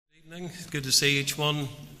Good to see each one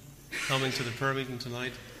coming to the prayer meeting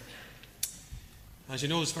tonight. As you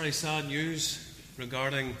know, it's very sad news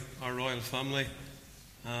regarding our royal family,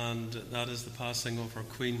 and that is the passing of our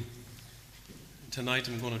Queen. Tonight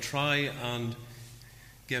I'm going to try and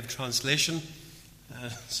give translation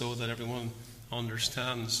so that everyone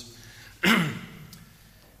understands.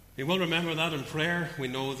 We will remember that in prayer. We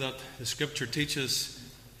know that the Scripture teaches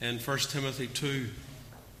in 1 Timothy 2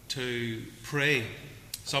 to pray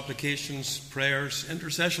supplications, prayers,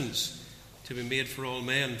 intercessions to be made for all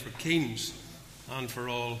men, for kings, and for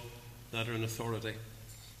all that are in authority.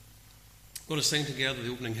 We're going to sing together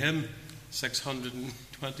the opening hymn,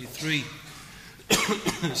 623.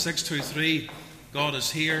 623, God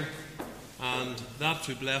is here, and that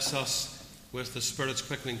to bless us with the Spirit's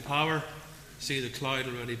quickening power. See the cloud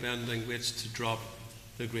already bending, waits to drop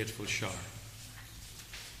the grateful shower.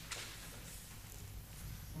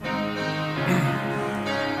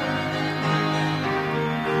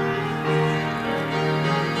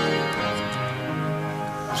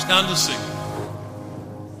 Stand to sing.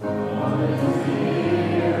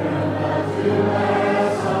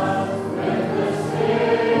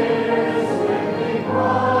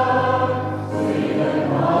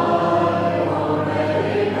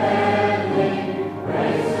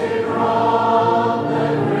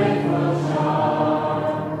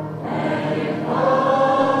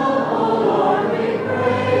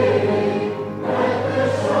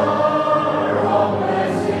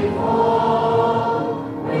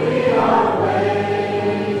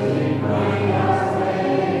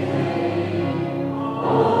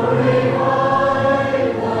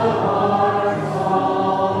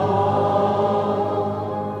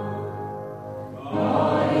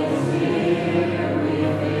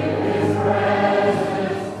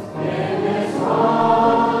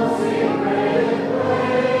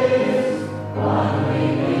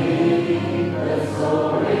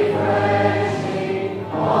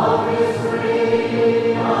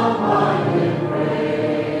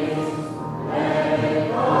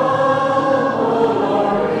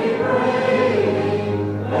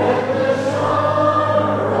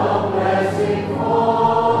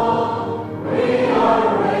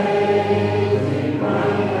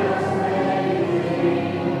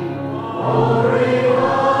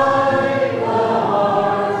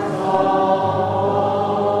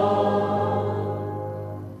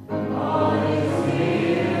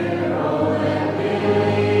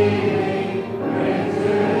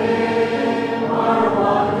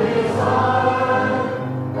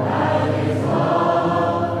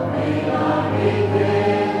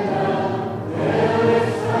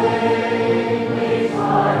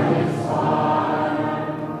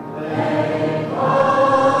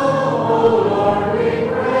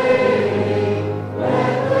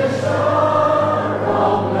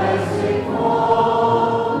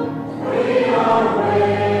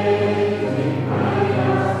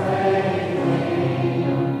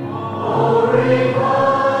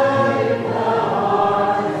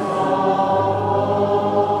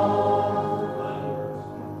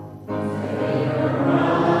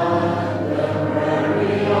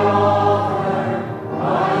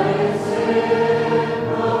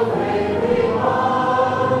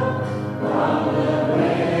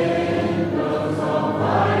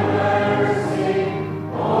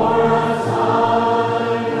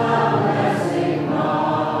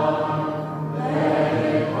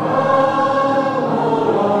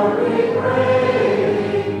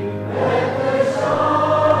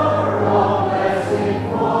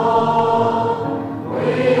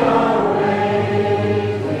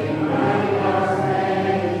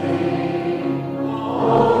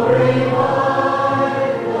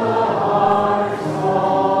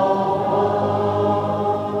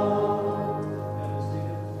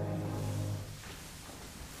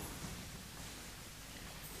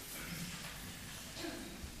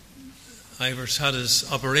 Ivor's had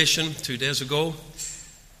his operation 2 days ago.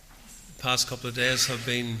 The past couple of days have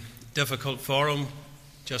been difficult for him,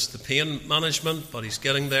 just the pain management, but he's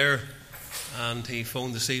getting there. And he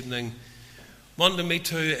phoned this evening wanting me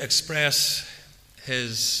to express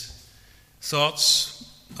his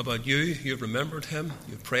thoughts about you. You've remembered him,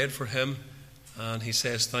 you've prayed for him, and he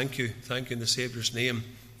says thank you in the Saviour's name.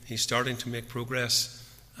 He's starting to make progress,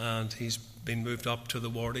 and he's been moved up to the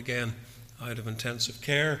ward again out of intensive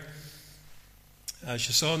care. As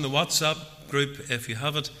you saw in the WhatsApp group, if you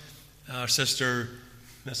have it, our sister,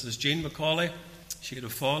 Mrs. Jean Macaulay, she had a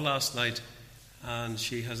fall last night and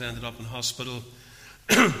she has ended up in hospital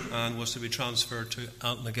and was to be transferred to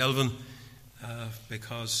Altnagilvin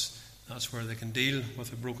because that's where they can deal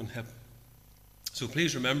with a broken hip. So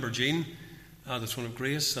please remember Jean at the throne of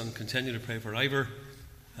grace and continue to pray for Ivor.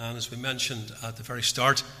 And as we mentioned at the very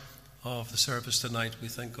start of the service tonight, we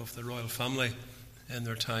think of the royal family in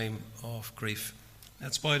their time of grief.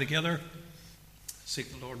 Let's bow together,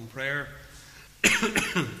 seek the Lord in prayer.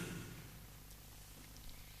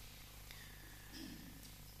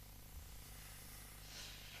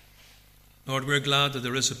 Lord, we're glad that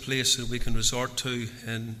there is a place that we can resort to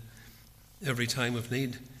in every time of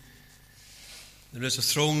need. There is a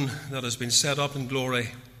throne that has been set up in glory.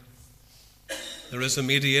 There is a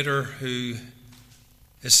mediator who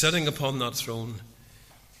is sitting upon that throne,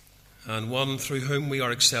 and one through whom we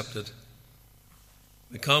are accepted.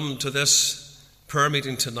 We come to this prayer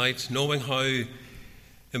meeting tonight knowing how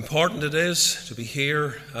important it is to be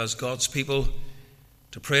here as God's people,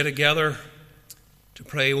 to pray together, to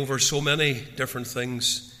pray over so many different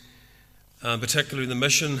things, and particularly the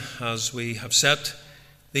mission, as we have set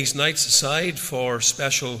these nights aside for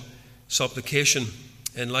special supplication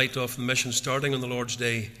in light of the mission starting on the Lord's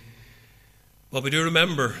Day. But we do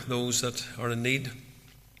remember those that are in need,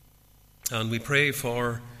 and we pray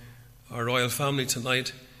for our royal family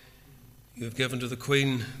tonight. You have given to the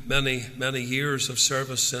Queen many, many years of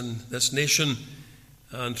service in this nation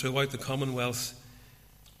and throughout the Commonwealth.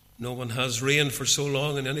 No one has reigned for so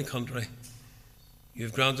long in any country. You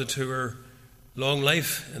have granted to her long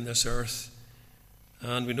life in this earth,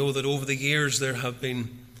 and we know that over the years there have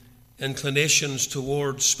been inclinations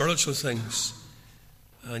towards spiritual things,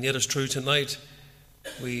 and yet it's true tonight.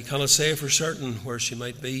 We cannot say for certain where she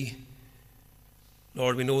might be.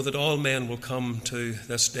 Lord, we know that all men will come to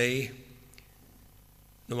this day,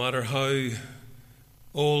 no matter how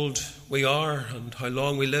old we are and how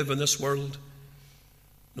long we live in this world,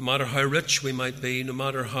 no matter how rich we might be, no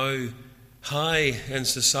matter how high in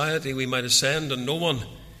society we might ascend, and no one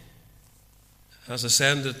has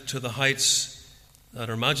ascended to the heights that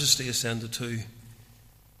Her Majesty ascended to.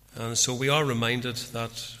 And so we are reminded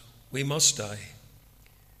that we must die,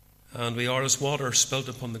 and we are as water spilt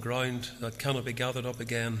upon the ground that cannot be gathered up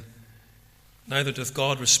again. Neither doth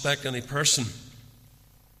God respect any person.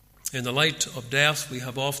 In the light of death we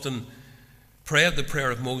have often prayed the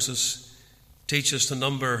prayer of Moses, teach us to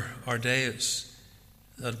number our days,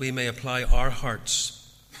 that we may apply our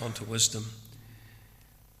hearts unto wisdom.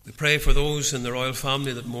 We pray for those in the royal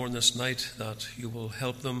family that mourn this night, that you will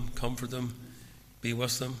help them, comfort them, be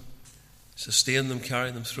with them, sustain them, carry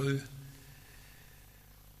them through.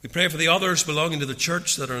 We pray for the others belonging to the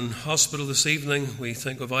church that are in hospital this evening. We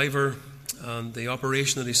think of Ivor and the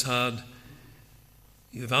operation that he's had.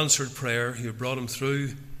 You have answered prayer. You have brought him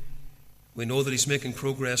through. We know that he's making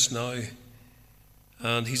progress now,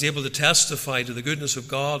 and he's able to testify to the goodness of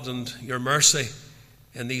God and your mercy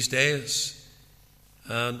in these days.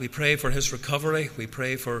 And we pray for his recovery. We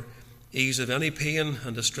pray for ease of any pain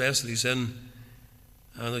and distress that he's in,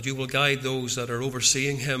 and that you will guide those that are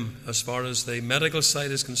overseeing him as far as the medical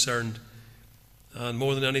side is concerned. And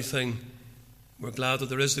more than anything, we're glad that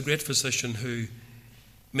there is the great physician who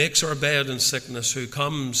makes our bed in sickness, who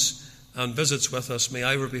comes and visits with us. May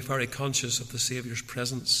Ivor be very conscious of the Saviour's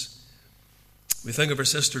presence. We think of our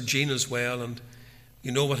sister Jean as well, and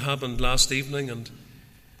you know what happened last evening and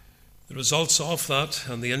the results of that,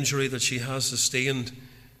 and the injury that she has sustained,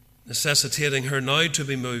 necessitating her now to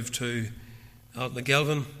be moved to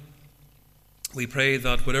Altnagelvin. We pray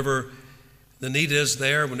that whatever the need is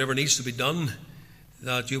there, whatever needs to be done,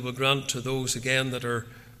 that you will grant to those again that are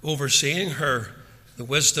overseeing her the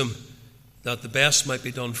wisdom that the best might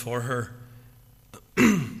be done for her.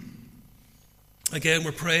 Again,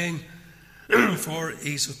 we're praying for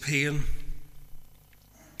ease of pain,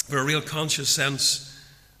 for a real conscious sense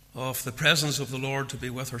of the presence of the Lord to be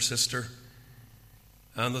with her sister,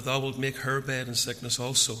 and that thou wilt make her bed in sickness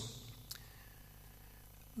also.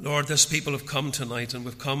 Lord, this people have come tonight, and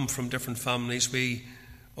we've come from different families. We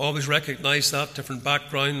always recognize that, different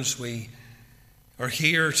backgrounds. We are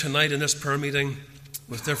here tonight in this prayer meeting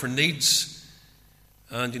with different needs,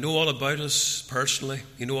 and you know all about us personally.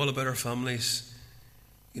 You know all about our families.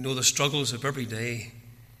 You know the struggles of every day,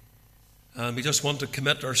 and we just want to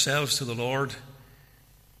commit ourselves to the Lord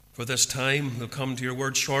for this time. We'll come to your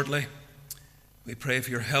word shortly. We pray for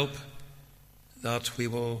your help, that we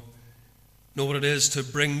will know what it is to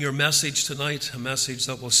bring your message tonight, a message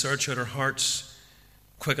that will search out our hearts,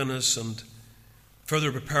 quicken us, and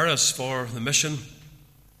further prepare us for the mission.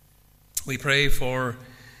 We pray for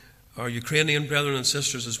our Ukrainian brethren and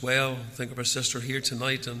sisters as well. Think of our sister here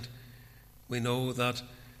tonight, and we know that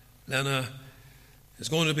Lena is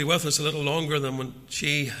going to be with us a little longer than when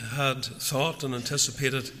she had thought and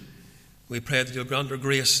anticipated. We pray that you'll grant her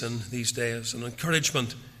grace in these days, and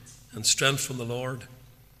encouragement and strength from the Lord.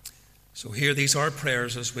 So hear these our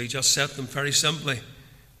prayers as we just set them very simply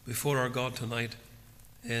before our God tonight,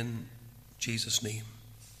 in Jesus' name.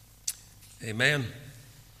 Amen.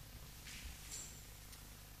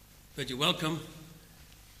 Bid you welcome.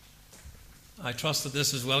 I trust that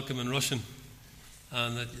this is welcome in Russian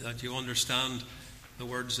and that you understand the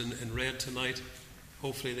words in red tonight.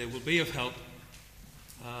 Hopefully they will be of help.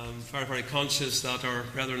 I'm very, very conscious that our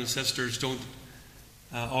brethren and sisters don't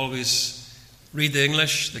always read the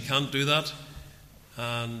English. They can't do that.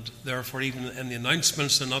 And therefore, even in the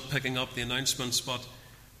announcements, they're not picking up the announcements. But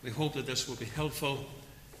we hope that this will be helpful.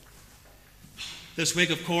 This week,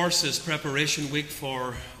 of course, is preparation week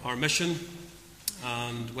for our mission.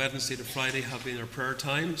 And Wednesday to Friday have been our prayer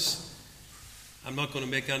times. I'm not going to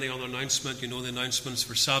make any other announcement. You know the announcements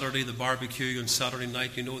for Saturday, the barbecue, and Saturday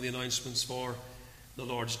night. You know the announcements for the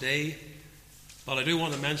Lord's Day. But I do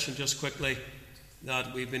want to mention just quickly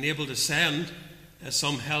that we've been able to send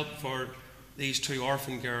some help for these two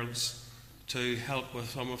orphan girls to help with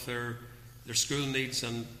some of their school needs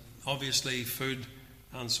and obviously food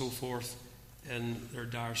and so forth in their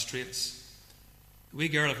dire straits. The wee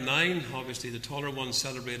girl of 9, obviously the taller one,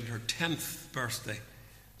 celebrated her 10th birthday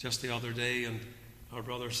just the other day, and our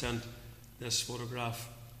brother sent this photograph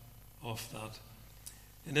of that.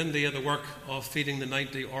 In India, the work of feeding the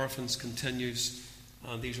 90 orphans continues,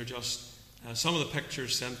 and these are just some of the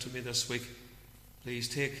pictures sent to me this week. Please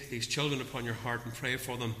take these children upon your heart and pray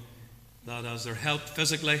for them, that as they're helped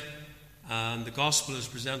physically and the gospel is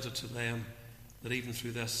presented to them, that even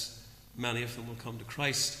through this, many of them will come to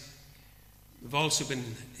Christ. We've also been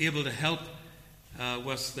able to help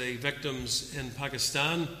with the victims in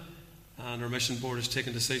Pakistan, and our mission board has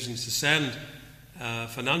taken decisions to send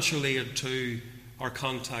financial aid to our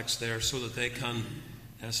contacts there so that they can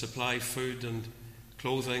supply food and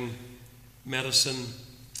clothing, medicine,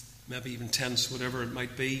 maybe even tents, whatever it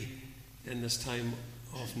might be in this time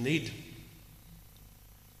of need.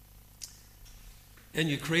 In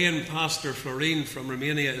Ukraine, Pastor Florin from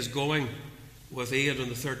Romania is going with aid on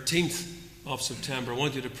the 13th of September. I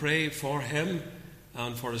want you to pray for him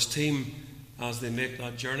and for his team as they make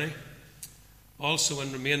that journey. Also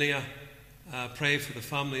in Romania, pray for the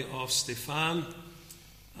family of Stefan.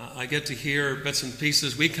 I get to hear bits and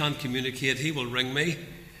pieces. We can't communicate. He will ring me.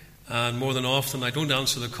 And more than often, I don't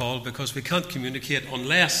answer the call because we can't communicate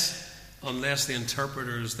unless the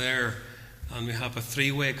interpreter is there and we have a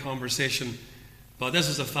three-way conversation. But this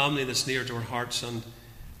is a family that's near to our hearts, and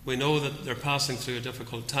we know that they're passing through a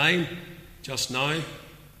difficult time just now.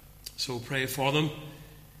 So pray for them.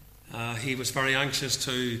 He was very anxious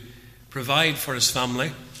to provide for his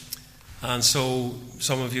family. And so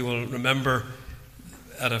some of you will remember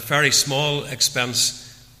at a very small expense,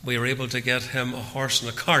 we were able to get him a horse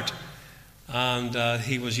and a cart. And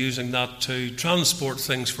he was using that to transport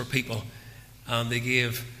things for people. And they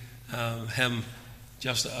gave him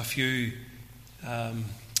just a few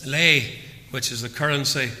lei, which is the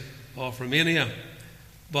currency of Romania.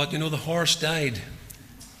 But, you know, the horse died.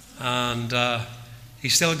 And he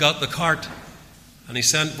still got the cart. And he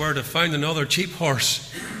sent word to find another cheap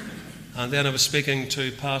horse. And then I was speaking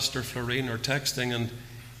to Pastor Florin, or texting, and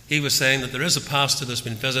he was saying that there is a pastor that's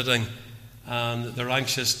been visiting, and they're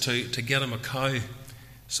anxious to get him a cow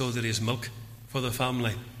so that he has milk for the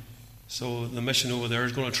family. So the mission over there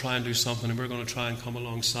is going to try and do something, and we're going to try and come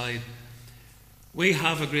alongside. We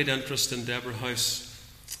have a great interest in Deborah House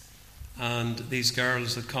and these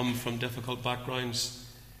girls that come from difficult backgrounds.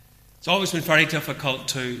 It's always been very difficult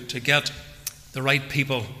to get the right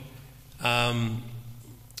people.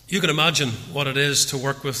 You can imagine what it is to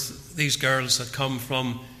work with these girls that come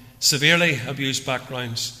from severely abused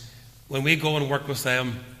backgrounds. When we go and work with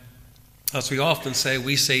them, as we often say,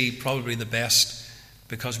 we see probably the best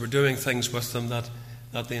because we're doing things with them that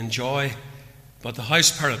they enjoy. But the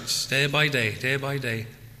house parents, day by day,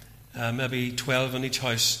 maybe 12 in each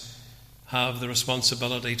house, have the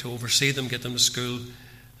responsibility to oversee them, get them to school,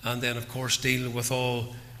 and then, of course, deal with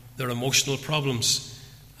all their emotional problems.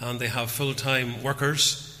 And they have full-time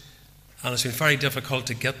workers, and it's been very difficult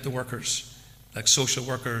to get the workers, like social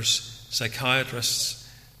workers, psychiatrists.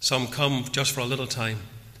 Some come just for a little time,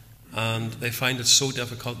 and they find it so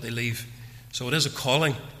difficult they leave. So it is a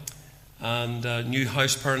calling. And new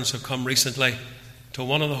house parents have come recently to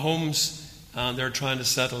one of the homes, and they're trying to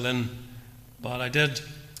settle in. But I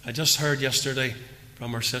just heard yesterday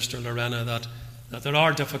from our sister Lorena that there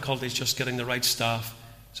are difficulties just getting the right staff.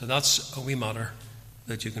 So that's a wee matter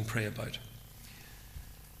that you can pray about.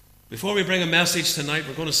 Before we bring a message tonight,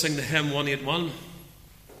 we're going to sing the hymn 181.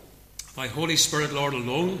 Thy Holy Spirit, Lord,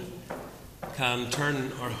 alone can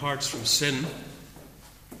turn our hearts from sin.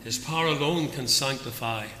 His power alone can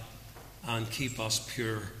sanctify. and keep us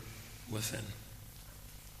pure within.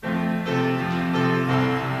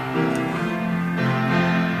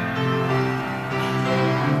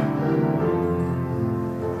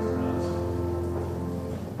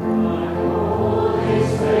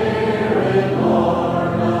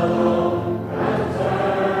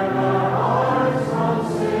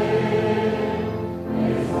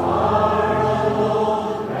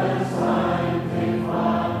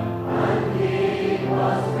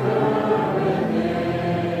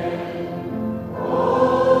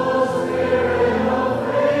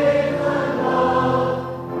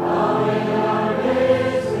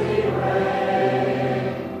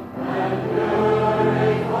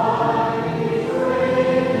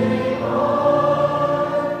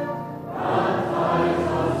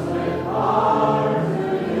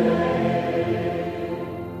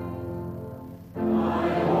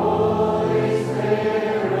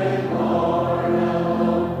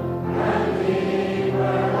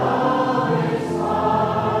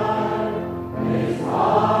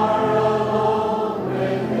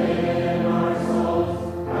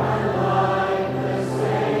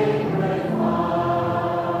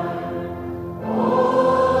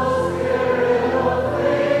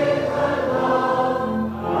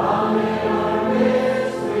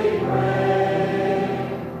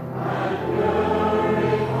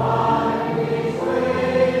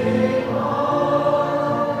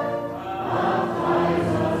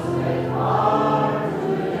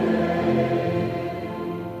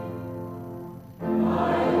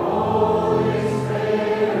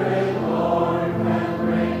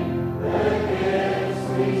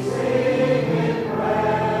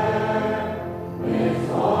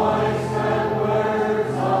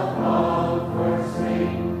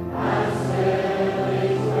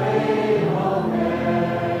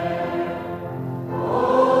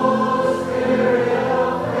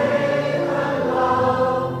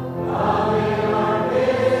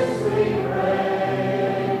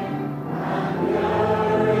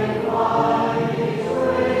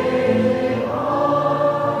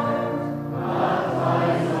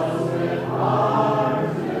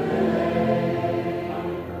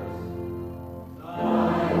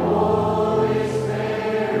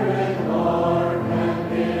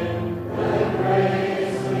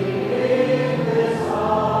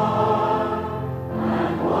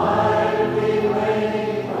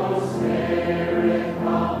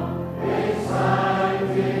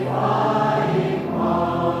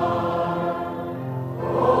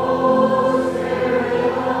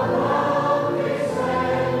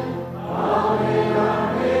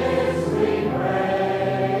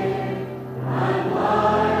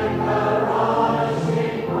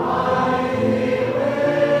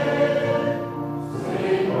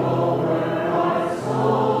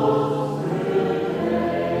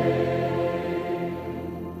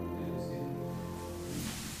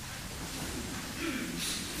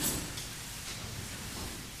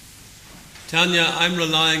 Tanya, I'm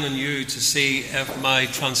relying on you to see if my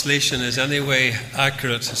translation is any way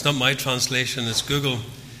accurate. It's not my translation, it's Google.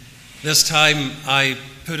 This time I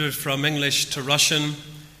put it from English to Russian,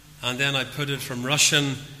 and then I put it from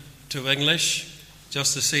Russian to English,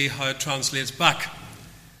 just to see how it translates back.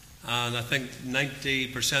 And I think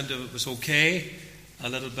 90% of it was okay. A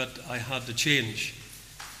little bit I had to change.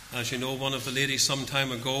 As you know, one of the ladies some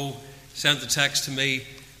time ago sent the text to me,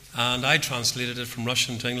 and I translated it from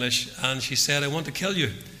Russian to English, and she said, "I want to kill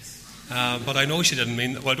you." But I know she didn't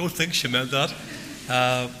mean that. Well, I don't think she meant that.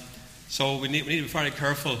 So we need to be very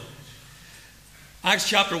careful. Acts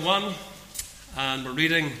chapter 1, and we're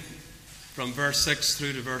reading from verse 6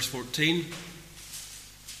 through to verse 14.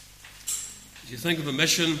 As you think of a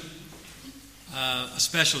mission, a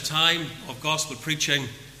special time of gospel preaching,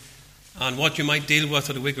 and what you might deal with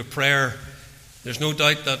in a week of prayer, there's no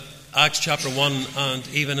doubt that Acts chapter 1 and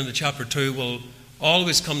even in the chapter 2 will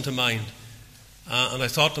always come to mind. And I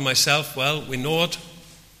thought to myself, well, we know it,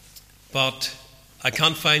 but I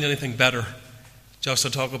can't find anything better just to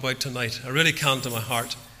talk about tonight. I really can't in my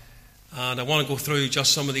heart. And I want to go through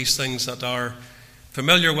just some of these things that are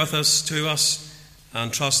familiar with us, to us,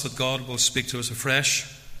 and trust that God will speak to us afresh.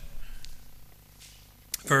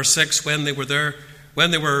 Verse 6, when they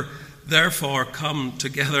were therefore come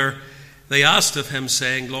together, they asked of him,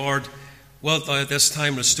 saying, Lord, wilt thou this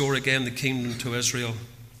time restore again the kingdom to Israel?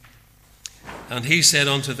 And he said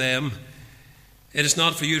unto them, It is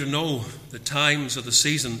not for you to know the times or the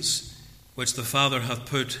seasons which the Father hath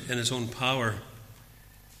put in his own power,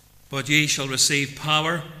 but ye shall receive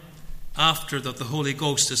power after that the Holy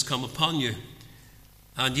Ghost is come upon you.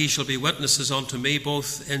 And ye shall be witnesses unto me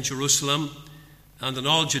both in Jerusalem and in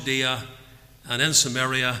all Judea and in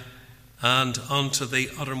Samaria and unto the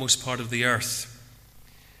uttermost part of the earth.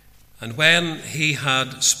 And when he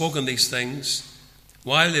had spoken these things,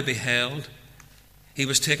 while they beheld, he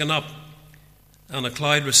was taken up, and a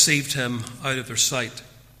cloud received him out of their sight.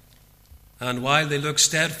 And while they looked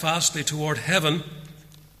steadfastly toward heaven,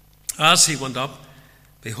 as he went up,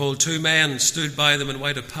 behold, two men stood by them in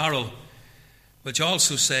white apparel, which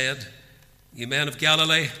also said, Ye men of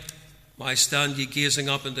Galilee, why stand ye gazing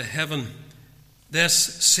up into heaven? This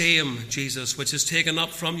same Jesus, which is taken up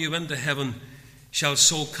from you into heaven, shall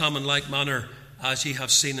so come in like manner as ye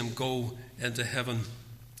have seen him go into heaven.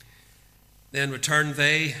 Then returned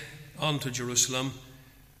they unto Jerusalem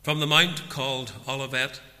from the mount called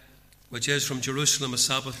Olivet, which is from Jerusalem a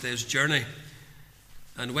Sabbath day's journey.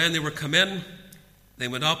 And when they were come in, they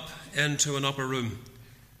went up into an upper room,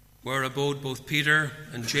 where abode both Peter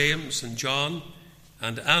and James and John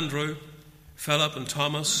and Andrew, Philip and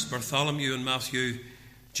Thomas, Bartholomew and Matthew,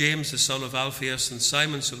 James the son of Alphaeus and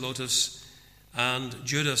Simon Zelotes, and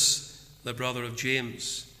Judas the brother of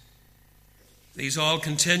James. These all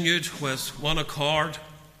continued with one accord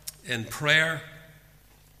in prayer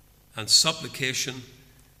and supplication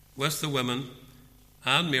with the women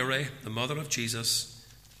and Mary, the mother of Jesus,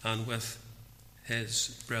 and with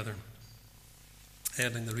his brethren.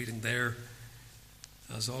 Ending the reading there.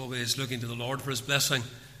 As always, looking to the Lord for his blessing.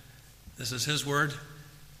 This is his word,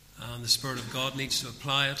 and the Spirit of God needs to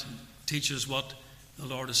apply it and teach us what the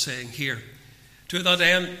Lord is saying here. To that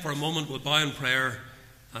end, for a moment, we'll bow in prayer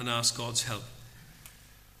and ask God's help.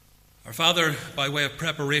 Our Father, by way of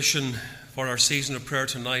preparation for our season of prayer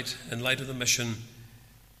tonight, in light of the mission,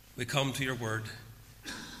 we come to your word.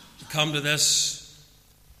 We come to this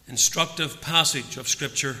instructive passage of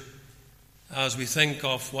Scripture as we think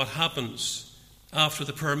of what happens after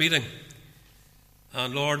the prayer meeting.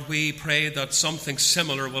 And Lord, we pray that something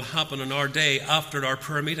similar will happen in our day after our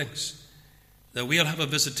prayer meetings, that we'll have a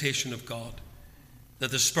visitation of God,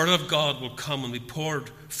 that the Spirit of God will come and be poured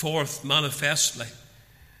forth manifestly,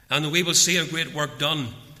 and that we will see a great work done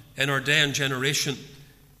in our day and generation,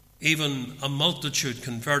 even a multitude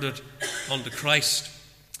converted unto Christ.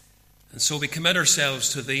 And so we commit ourselves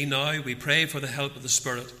to thee now. We pray for the help of the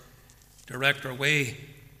Spirit. Direct our way,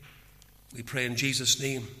 we pray in Jesus'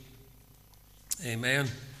 name. Amen.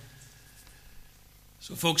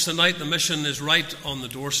 So folks, tonight the mission is right on the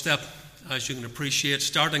doorstep, as you can appreciate,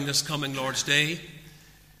 starting this coming Lord's Day.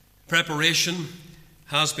 Preparation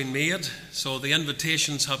has been made, so the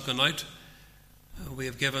invitations have gone out. We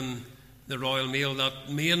have given the Royal Mail that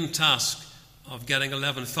main task of getting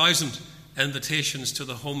 11,000 invitations to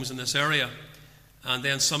the homes in this area. And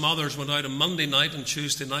then some others went out on Monday night and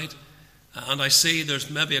Tuesday night. And I see there's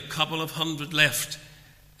maybe a couple of hundred left.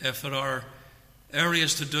 If there are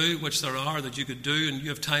areas to do, which there are, that you could do, and you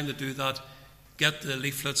have time to do that, get the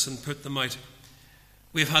leaflets and put them out.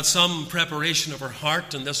 We've had some preparation of our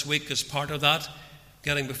heart, and this week is part of that,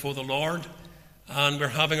 getting before the Lord. And we're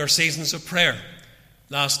having our seasons of prayer,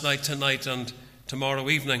 last night, tonight, and tomorrow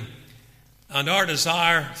evening. And our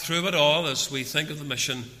desire through it all, as we think of the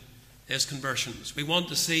mission, is conversions. We want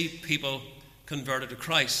to see people converted to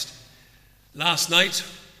Christ. Last night,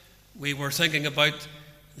 we were thinking about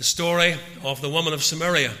the story of the woman of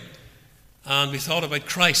Samaria, and we thought about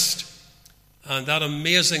Christ and that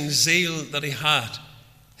amazing zeal that he had.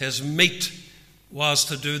 His meat was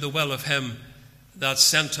to do the will of him that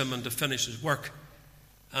sent him and to finish his work.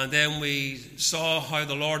 And then we saw how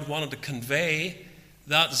the Lord wanted to convey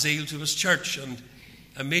that zeal to his church. And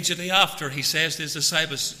immediately after, he says to his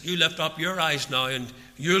disciples, you lift up your eyes now and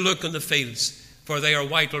you look in the fields, for they are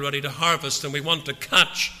white already to harvest. And we want to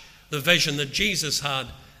catch the vision that Jesus had.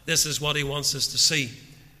 This is what he wants us to see.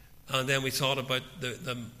 And then we thought about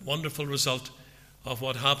the wonderful result of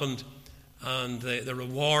what happened and the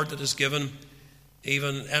reward that is given,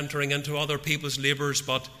 even entering into other people's labours.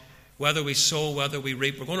 But whether we sow, whether we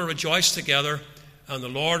reap, we're going to rejoice together, and the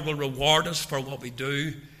Lord will reward us for what we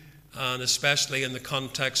do, and especially in the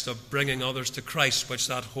context of bringing others to Christ, which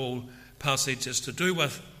that whole passage is to do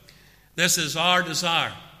with. This is our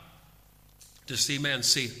desire, to see men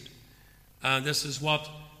saved. And this is what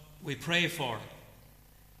we pray for.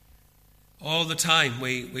 All the time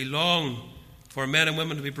we long for men and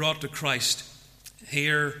women to be brought to Christ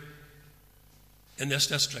here in this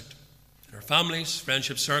district, in our families,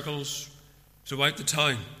 friendship circles, throughout the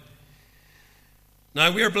town.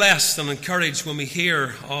 Now, we are blessed and encouraged when we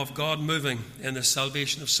hear of God moving in the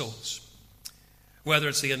salvation of souls. Whether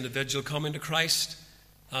it's the individual coming to Christ,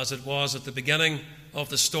 as it was at the beginning of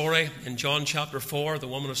the story in John chapter 4, the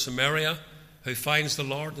woman of Samaria who finds the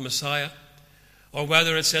Lord, the Messiah, or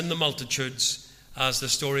whether it's in the multitudes as the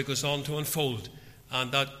story goes on to unfold,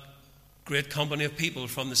 and that great company of people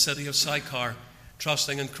from the city of Sychar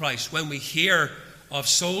trusting in Christ. When we hear of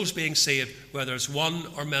souls being saved, whether it's one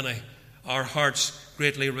or many, our hearts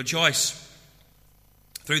greatly rejoice.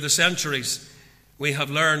 Through the centuries, we have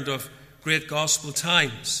learned of great gospel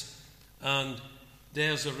times and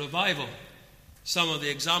days of revival. Some of the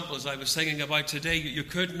examples I was thinking about today, you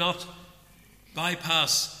could not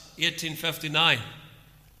bypass 1859,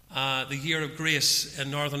 the year of grace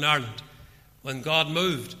in Northern Ireland, when God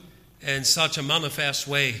moved in such a manifest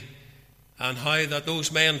way, and how that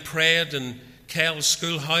those men prayed in Kells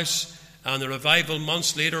schoolhouse, and the revival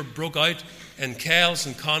months later broke out in Kells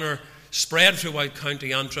and Connor, spread throughout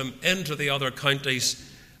County Antrim into the other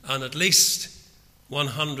counties, and at least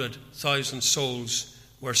 100,000 souls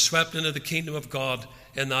were swept into the kingdom of God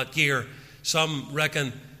in that year. Some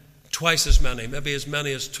reckon twice as many, maybe as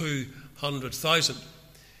many as 200,000.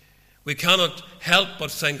 We cannot help but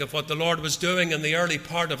think of what the Lord was doing in the early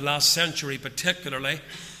part of last century, particularly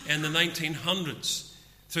in the 1900s,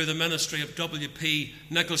 through the ministry of W.P.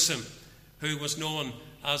 Nicholson, who was known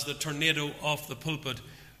as the tornado of the pulpit.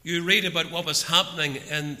 You read about what was happening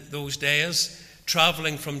in those days,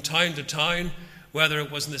 travelling from town to town, whether it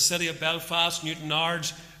was in the city of Belfast,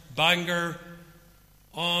 Newtownards, Bangor,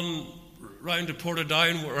 on round to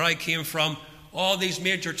Portadown, where I came from, all these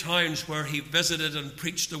major towns where he visited and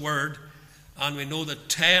preached the word. And we know that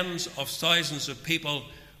tens of thousands of people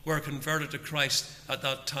were converted to Christ at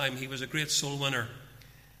that time. He was a great soul winner.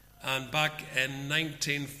 And back in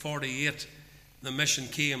 1948, the mission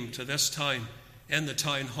came to this town in the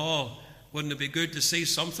town hall. Wouldn't it be good to see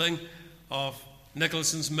something of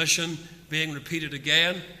Nicholson's mission being repeated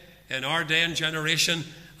again in our day and generation?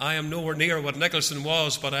 I am nowhere near what Nicholson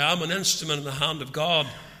was, but I am an instrument in the hand of God,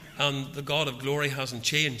 and the God of glory hasn't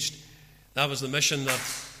changed. That was the mission that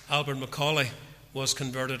Albert Macaulay was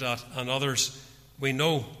converted at, and others we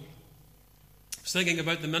know. I was thinking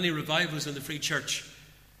about the many revivals in the Free Church.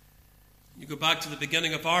 You go back to the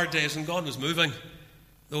beginning of our days, and God was moving.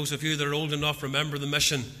 Those of you that are old enough remember the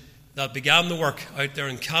mission that began the work out there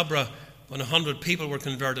in Cabra when 100 people were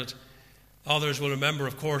converted. Others will remember,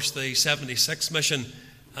 of course, the 76 mission,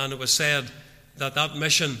 and it was said that that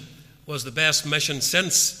mission was the best mission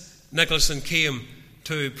since Nicholson came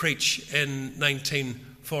to preach in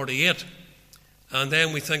 1948. And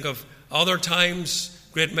then we think of other times,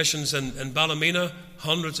 great missions in Ballymena,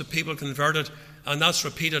 hundreds of people converted, and that's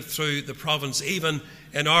repeated through the province. Even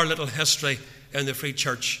in our little history in the Free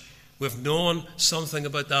Church, we've known something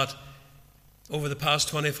about that over the past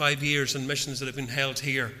 25 years in missions that have been held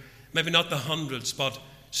here. Maybe not the hundreds, but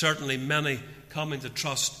certainly many coming to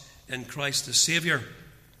trust in Christ as Saviour.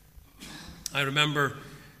 I remember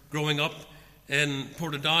growing up in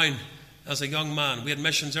Portadown as a young man. We had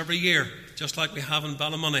missions every year, just like we have in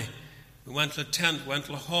Ballymoney. We went to a tent, went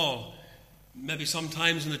to a hall, maybe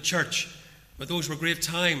sometimes in the church. But those were great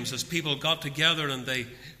times as people got together and they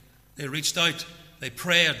reached out, they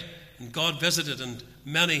prayed, and God visited, and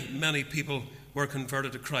many, many people were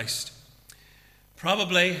converted to Christ.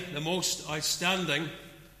 Probably the most outstanding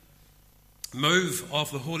move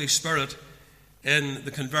of the Holy Spirit in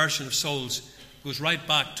the conversion of souls goes right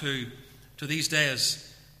back to these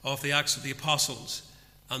days of the Acts of the Apostles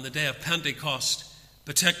and the day of Pentecost,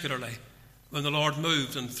 particularly when the Lord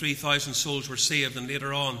moved and 3,000 souls were saved, and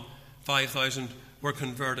later on 5,000 were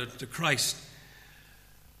converted to Christ.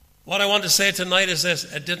 What I want to say tonight is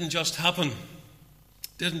this: it didn't just happen.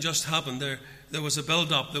 It didn't just happen. There was a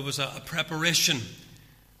build-up. There was a preparation.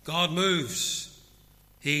 God moves.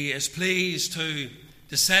 He is pleased to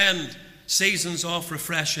descend seasons of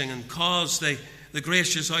refreshing and cause the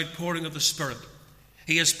gracious outpouring of the Spirit.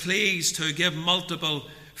 He is pleased to give multiple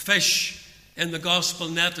fish in the gospel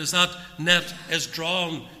net as that net is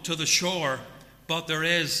drawn to the shore. But there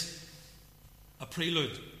is a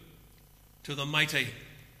prelude to the mighty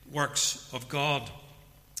works of God.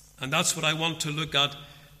 And that's what I want to look at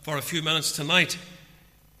for a few minutes tonight,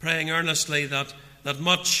 praying earnestly that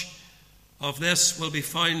much of this will be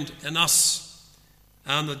found in us,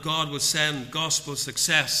 and that God will send gospel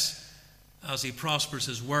success as He prospers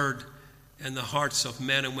His word in the hearts of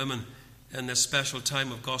men and women in this special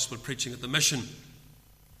time of gospel preaching at the mission.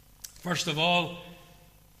 First of all,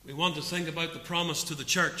 we want to think about the promise to the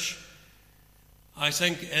church. I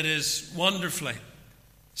think it is wonderfully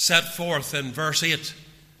set forth in verse 8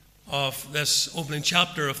 of this opening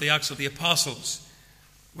chapter of the Acts of the Apostles,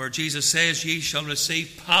 where Jesus says, "Ye shall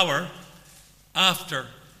receive power after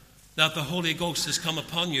that the Holy Ghost has come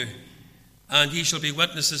upon you, and ye shall be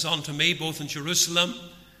witnesses unto me both in Jerusalem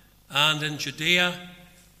and in Judea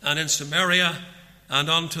and in Samaria and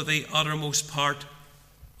unto the uttermost part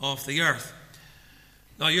of the earth."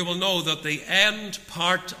 Now you will know that the end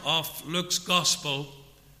part of Luke's Gospel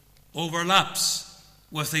overlaps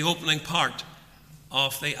with the opening part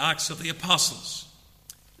of the Acts of the Apostles.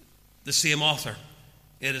 The same author.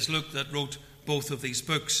 It is Luke that wrote both of these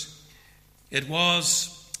books. It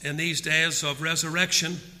was in these days of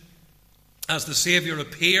resurrection, as the Saviour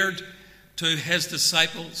appeared to his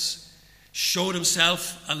disciples, showed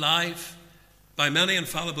himself alive by many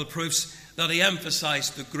infallible proofs, that he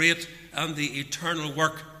emphasized the great and the eternal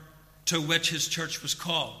work to which his church was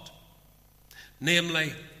called,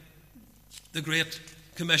 namely the Great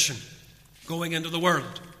Commission, going into the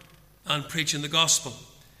world and preaching the gospel.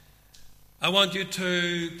 I want you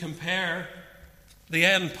to compare the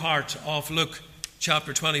end part of Luke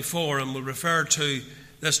chapter 24, and we'll refer to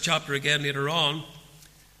this chapter again later on.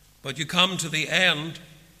 But you come to the end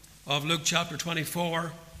of Luke chapter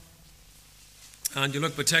 24, and you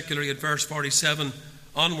look particularly at verse 47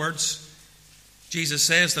 onwards. Jesus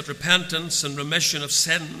says that repentance and remission of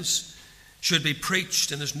sins should be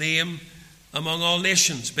preached in his name among all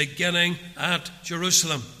nations, beginning at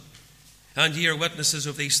Jerusalem. And ye are witnesses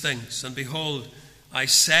of these things. And behold, I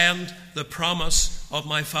send the promise of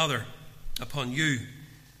my Father upon you.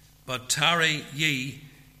 But tarry ye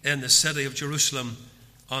in the city of Jerusalem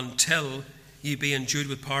until ye be endued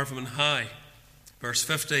with power from on high. Verse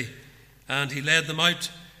 50, and he led them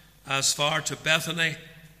out as far to Bethany,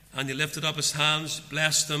 and he lifted up his hands,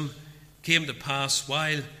 blessed them. Came to pass,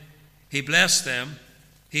 while he blessed them,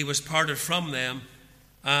 he was parted from them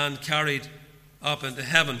and carried up into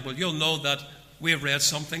heaven. Well, you'll know that we have read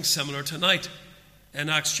something similar tonight in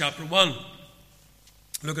Acts chapter 1.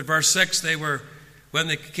 Look at verse 6. When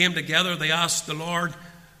they came together, they asked the Lord,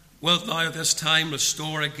 wilt thou at this time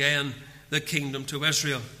restore again the kingdom to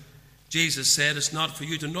Israel? Jesus said, it's not for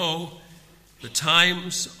you to know the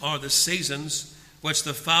times or the seasons which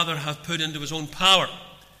the Father hath put into his own power.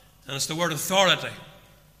 And it's the word authority.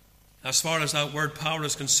 As far as that word power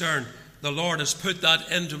is concerned, the Lord has put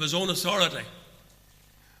that into his own authority.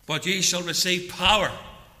 But ye shall receive power.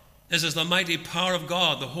 This is the mighty power of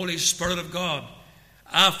God, the Holy Spirit of God.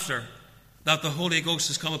 After that the Holy Ghost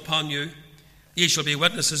has come upon you, ye shall be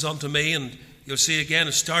witnesses unto me. And you'll see again,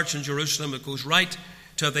 it starts in Jerusalem. It goes right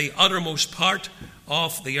to the uttermost part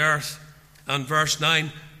of the earth. And verse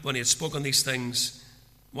 9, when he had spoken these things,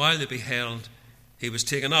 while they beheld, he was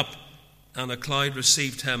taken up, and a cloud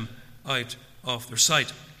received him out of their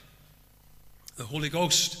sight. The Holy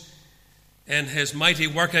Ghost, in his mighty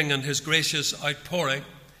working and his gracious outpouring,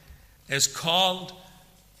 is called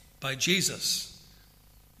by Jesus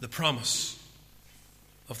the promise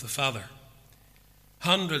of the Father.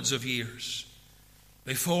 Hundreds of years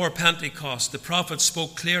before Pentecost, the prophets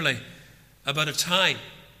spoke clearly about a time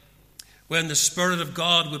when the Spirit of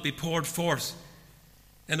God would be poured forth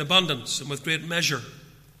in abundance and with great measure,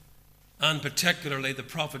 and particularly the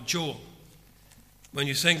prophet Joel. When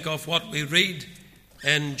you think of what we read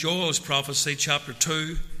in Joel's prophecy, chapter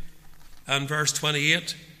 2 and verse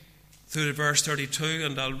 28 through to verse 32,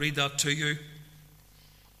 and I'll read that to you.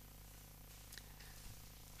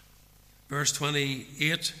 Verse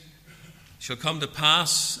 28, shall come to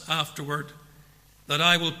pass afterward that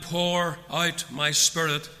I will pour out my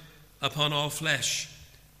Spirit upon all flesh.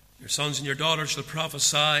 Your sons and your daughters shall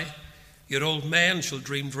prophesy, your old men shall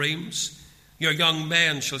dream dreams, your young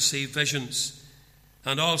men shall see visions,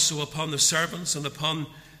 and also upon the servants and upon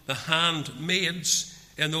the handmaids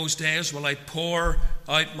in those days will I pour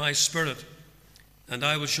out my Spirit, and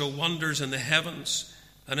I will show wonders in the heavens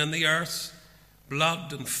and in the earth,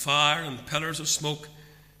 blood and fire and pillars of smoke.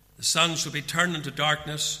 The sun shall be turned into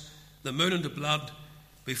darkness, the moon into blood,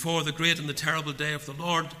 before the great and the terrible day of the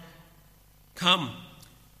Lord come.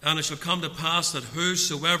 And it shall come to pass that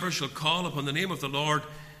whosoever shall call upon the name of the Lord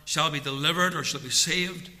shall be delivered or shall be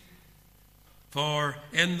saved. For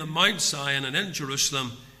in the Mount Zion and in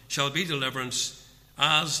Jerusalem shall be deliverance,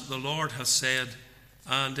 as the Lord hath said,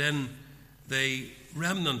 and in the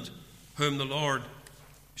remnant whom the Lord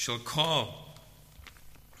shall call.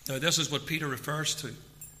 Now this is what Peter refers to,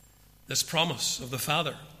 this promise of the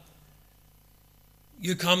Father.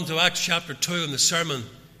 You come to Acts chapter 2 in the sermon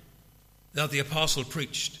that the apostle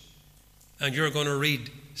preached, and you're going to read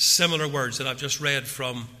similar words that I've just read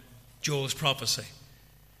from Joel's prophecy.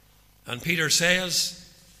 And Peter says,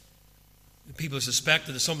 people suspect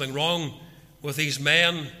that there's something wrong with these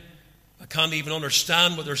men. I can't even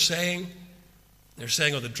understand what they're saying. They're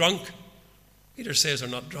saying, are they drunk? Peter says they're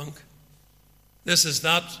not drunk. This is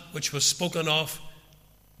that which was spoken of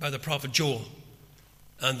by the prophet Joel.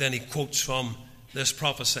 And then he quotes from this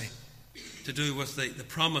prophecy to do with the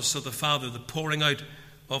promise of the Father, the pouring out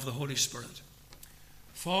of the Holy Spirit.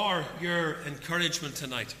 for your encouragement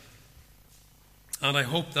tonight. And I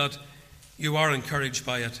hope that you are encouraged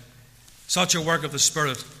by it. Such a work of the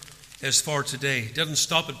Spirit is for today. It didn't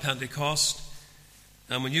stop at Pentecost.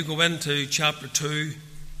 And when you go into chapter 2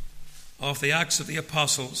 of the Acts of the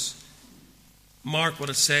Apostles, mark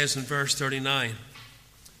what it says in verse 39.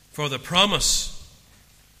 For the promise,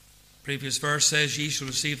 previous verse says, ye shall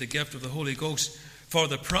receive the gift of the Holy Ghost. For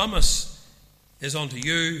the promise is unto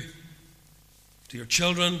you, to your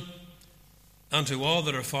children, and to all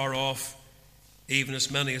that are far off, even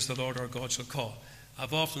as many as the Lord our God shall call.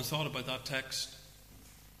 I've often thought about that text.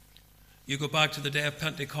 You go back to the day of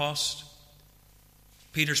Pentecost,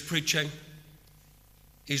 Peter's preaching.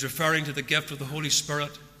 He's referring to the gift of the Holy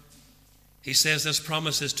Spirit. He says this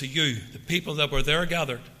promise is to you, the people that were there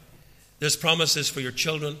gathered. This promise is for your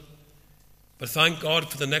children. But thank God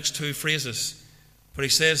for the next two phrases. For he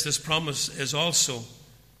says this promise is also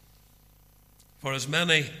for as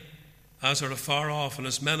many as are afar off, and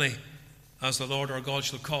as many as the Lord our God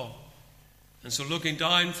shall call. And so looking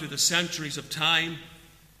down through the centuries of time,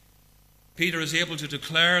 Peter is able to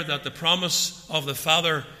declare that the promise of the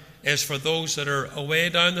Father is for those that are away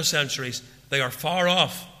down the centuries. They are far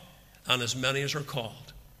off, and as many as are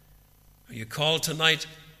called. Are you called tonight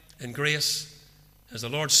in grace? Has the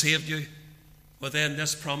Lord saved you? Well, then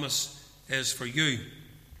this promise is for you.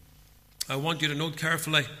 I want you to note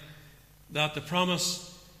carefully that the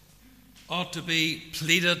promise ought to be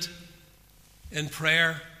pleaded in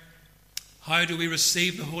prayer. How do we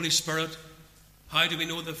receive the Holy Spirit? How do we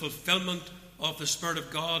know the fulfillment of the Spirit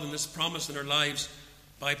of God and this promise in our lives?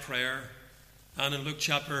 By prayer. And in Luke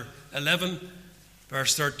chapter 11,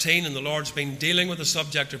 verse 13, and the Lord's been dealing with the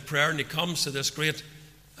subject of prayer, and he comes to this great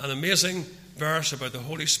and amazing verse about the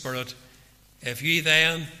Holy Spirit. If ye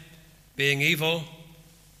then, being evil,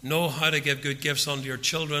 know how to give good gifts unto your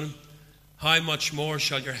children, how much more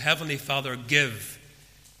shall your heavenly Father give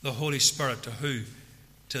the Holy Spirit to who?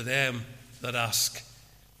 To them that ask.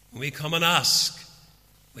 When we come and ask,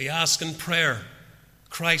 we ask in prayer.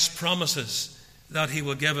 Christ promises that he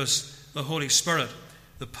will give us the Holy Spirit.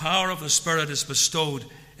 The power of the Spirit is bestowed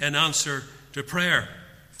in answer to prayer.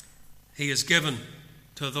 He is given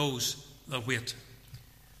to those that wait.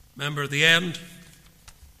 Remember the end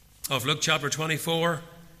of Luke chapter 24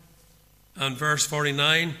 and verse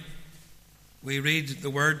 49. We read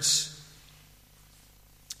the words,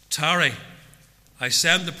 tarry, I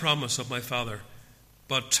send the promise of my Father,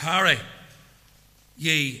 but tarry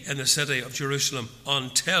ye in the city of Jerusalem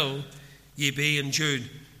until ye be endued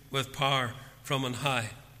with power from on high.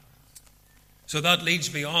 So that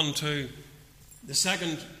leads me on to the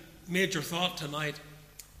second major thought tonight,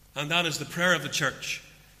 and that is the prayer of the church.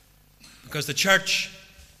 Because the church,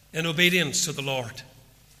 in obedience to the Lord,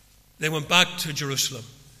 they went back to Jerusalem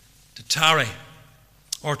to tarry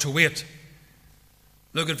or to wait.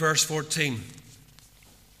 Look at verse 14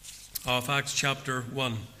 of Acts chapter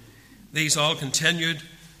 1. These all continued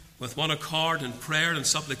with one accord in prayer and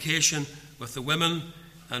supplication with the women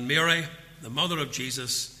and Mary, the mother of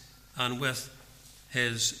Jesus, and with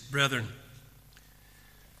his brethren.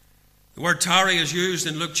 The word tarry is used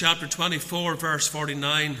in Luke chapter 24, verse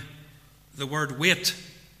 49. The word wait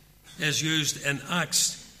is used in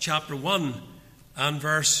Acts chapter 1 and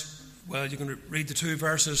you can read the two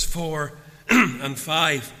verses 4 and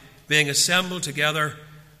 5. Being assembled together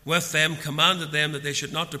with them, commanded them that they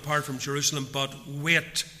should not depart from Jerusalem, but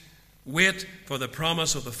wait for the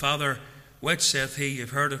promise of the Father, which saith he, you've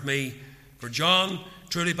heard of me. For John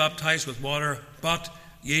truly baptized with water, but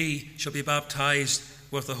ye shall be baptized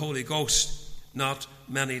with the Holy Ghost not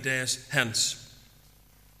many days hence.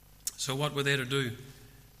 So what were they to do?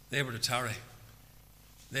 They were to tarry.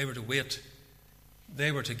 They were to wait.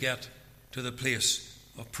 They were to get to the place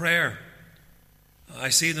of prayer. I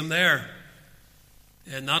see them there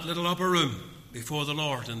in that little upper room before the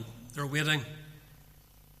Lord, and they're waiting.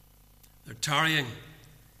 They're tarrying.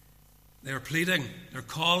 They're pleading. They're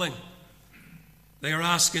calling. They are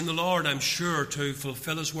asking the Lord, I'm sure, to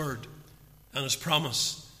fulfill his word and his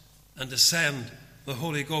promise and to send the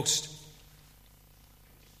Holy Ghost.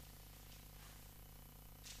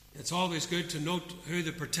 It's always good to note who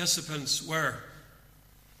the participants were.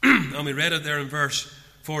 And we read it there in verse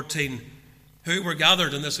 14. Who were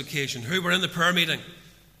gathered on this occasion? Who were in the prayer meeting?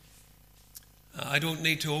 I don't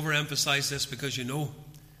need to overemphasize this because you know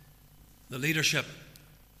the leadership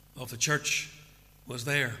of the church was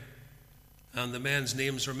there. And the men's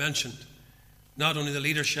names are mentioned. Not only the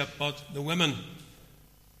leadership, but the women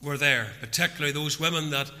were there, particularly those women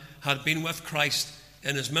that had been with Christ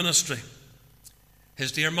in his ministry.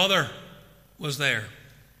 His dear mother was there.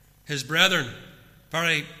 His brethren,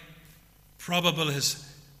 very probable his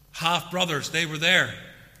half-brothers, they were there.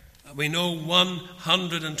 We know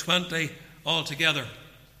 120 altogether.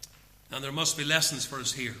 And there must be lessons for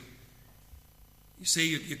us here. You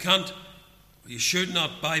see, you can't, you should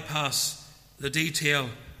not bypass the detail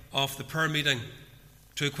of the prayer meeting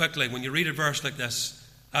too quickly. When you read a verse like this,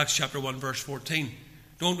 Acts chapter 1, verse 14,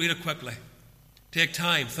 don't read it quickly. Take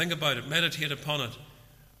time, think about it, meditate upon it.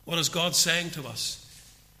 What is God saying to us?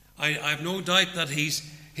 I have no doubt that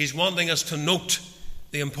He's wanting us to note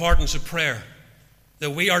the importance of prayer,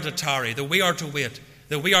 that we are to tarry, that we are to wait,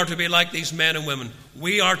 that we are to be like these men and women.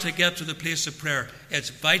 We are to get to the place of prayer. It's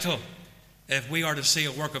vital if we are to see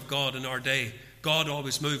a work of God in our day. God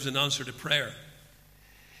always moves in answer to prayer.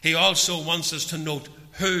 He also wants us to note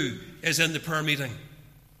who is in the prayer meeting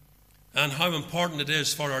and how important it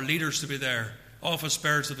is for our leaders to be there, office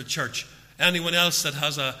bearers of the church, anyone else that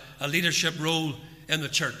has a leadership role in the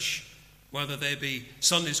church, whether they be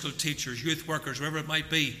Sunday school teachers, youth workers, wherever it might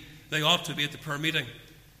be, they ought to be at the prayer meeting.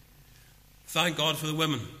 Thank God for the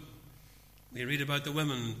women. We read about the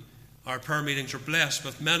women. Our prayer meetings are blessed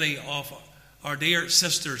with many of our dear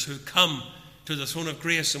sisters who come to the throne of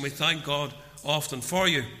grace, and we thank God often for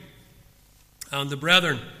you. And the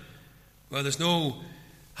brethren, well, there's no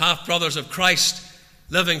half-brothers of Christ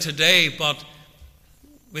living today, but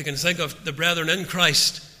we can think of the brethren in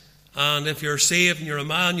Christ. And if you're saved and you're a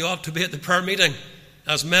man, you ought to be at the prayer meeting,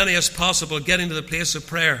 as many as possible, getting to the place of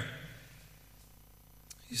prayer.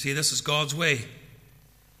 You see, this is God's way.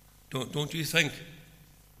 Don't you think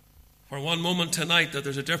for one moment tonight that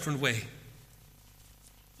there's a different way,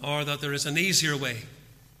 or that there is an easier way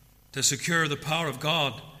to secure the power of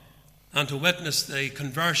God and to witness the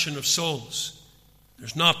conversion of souls?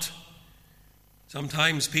 There's not.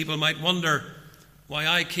 Sometimes people might wonder why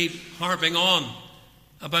I keep harping on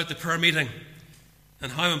about the prayer meeting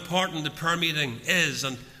and how important the prayer meeting is,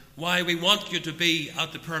 and why we want you to be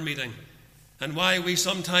at the prayer meeting, and why we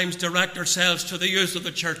sometimes direct ourselves to the youth of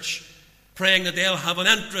the church, praying that they'll have an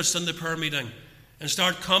interest in the prayer meeting and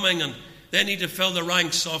start coming, and they need to fill the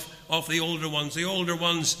ranks of the older ones. The older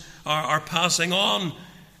ones are passing on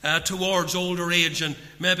towards older age and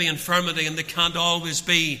maybe infirmity, and they can't always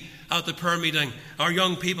be at the prayer meeting. Our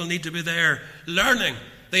young people need to be there, learning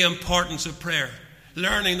the importance of prayer,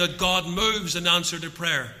 learning that God moves in answer to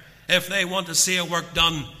prayer. If they want to see a work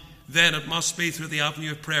done, then it must be through the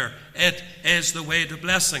avenue of prayer. It is the way to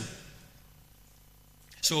blessing.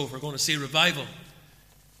 So if we're going to see revival,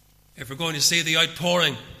 if we're going to see the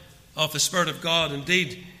outpouring of the Spirit of God,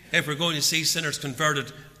 indeed, if we're going to see sinners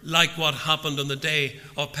converted like what happened on the day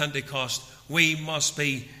of Pentecost, we must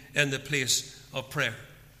be in the place of prayer.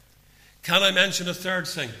 Can I mention a third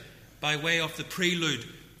thing by way of the prelude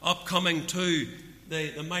upcoming to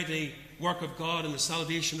the mighty work of God and the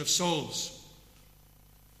salvation of souls?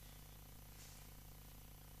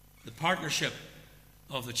 The partnership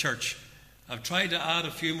of the church. I've tried to add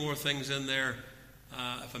a few more things in there.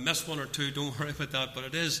 If I miss one or two, don't worry about that, but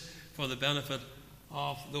it is for the benefit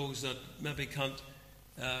of those that maybe can't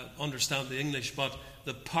understand the English. But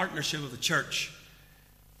the partnership of the church.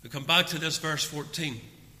 We come back to this verse 14,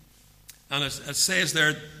 and it says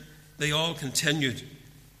there, they all continued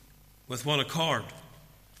with one accord.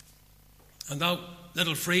 And that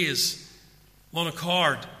little phrase, one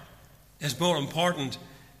accord, is more important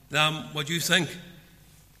than what you think.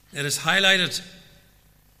 It is highlighted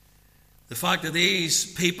the fact that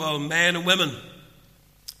these people, men and women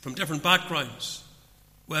from different backgrounds,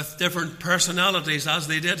 with different personalities as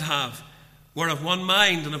they did have, were of one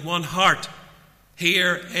mind and of one heart.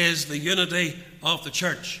 Here is the unity of the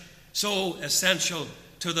church, so essential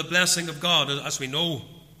to the blessing of God, as we know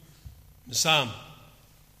in Psalm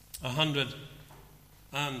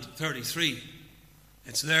 133.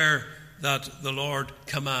 It's there that the Lord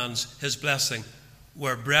commands His blessing,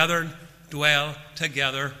 where brethren dwell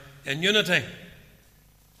together in unity.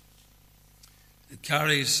 It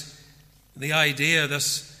carries the idea,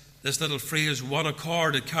 this little phrase, one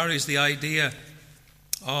accord, it carries the idea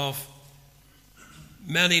of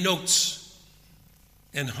many notes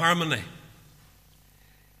in harmony,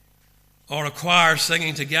 or a choir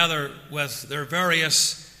singing together with their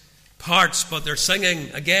various parts, but they're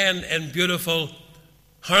singing again in beautiful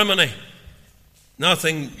harmony.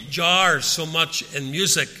 Nothing jars so much in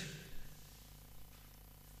music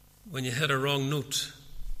when you hit a wrong note.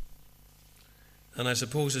 And I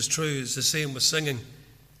suppose it's true, it's the same with singing.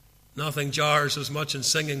 Nothing jars as much in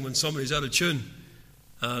singing when somebody's out of tune.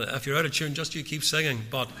 If you're out of tune, just you keep singing,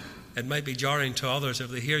 but it might be jarring to others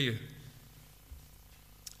if they hear you.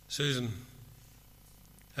 Susan,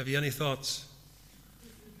 have you any thoughts?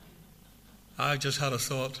 I just had a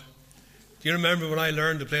thought. Do you remember when I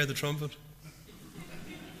learned to play the trumpet?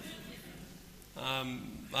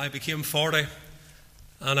 I became 40,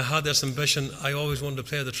 and I had this ambition. I always wanted to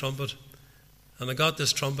play the trumpet. And I got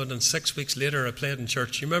this trumpet, and 6 weeks later I played in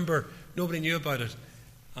church. You remember, nobody knew about it.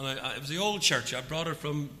 And it was the old church. I brought it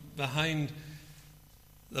from behind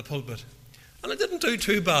the pulpit. And I didn't do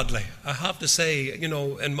too badly, I have to say,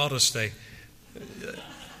 in modesty.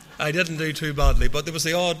 I didn't do too badly, but there was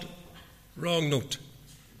the odd wrong note.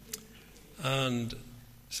 And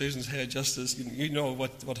Susan's head, just as you know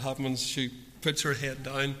what happens, she puts her head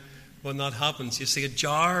down when that happens. You see, it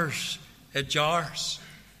jars. It jars.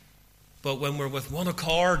 But when we're with one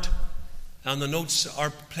accord and the notes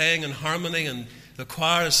are playing in harmony and the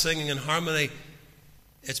choir is singing in harmony,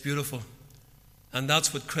 it's beautiful. And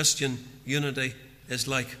that's what Christian unity is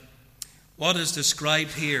like. What is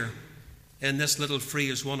described here in this little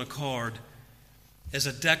phrase, one accord, is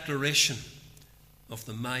a declaration of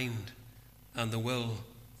the mind and the will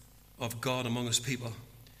of God among His people.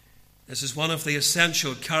 This is one of the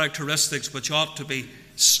essential characteristics which ought to be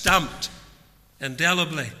stamped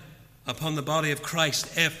indelibly upon the body of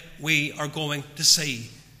Christ if we are going to see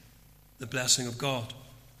the blessing of God.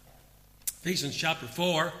 Ephesians chapter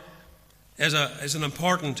 4 is an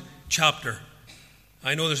important chapter.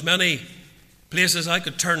 I know there's many places I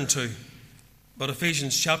could turn to, but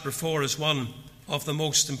Ephesians chapter 4 is one of the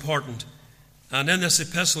most important. And in this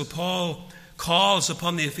epistle, Paul calls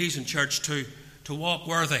upon the Ephesian church to walk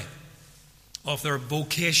worthy of their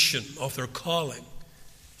vocation, of their calling.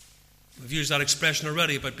 We've used that expression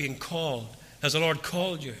already about being called. Has the Lord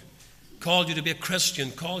called you to be a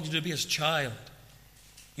Christian, called you to be His child?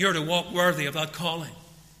 You're to walk worthy of that calling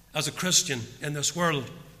as a Christian in this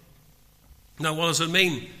world. Now, what does it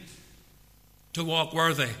mean to walk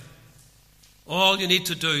worthy? All you need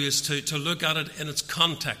to do is to look at it in its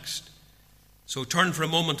context. So turn for a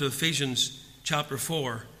moment to Ephesians chapter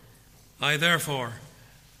 4. I, therefore,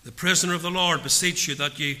 the prisoner of the Lord, beseech you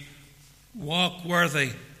that ye walk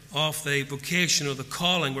worthy of the vocation or the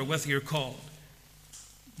calling wherewith you're called.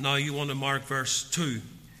 Now you want to mark verse 2.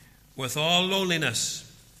 With all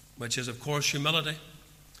lowliness, which is of course humility,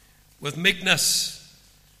 with meekness,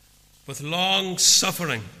 with long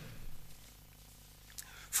suffering,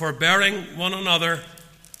 forbearing one another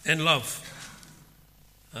in love.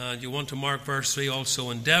 And you want to mark verse 3 also,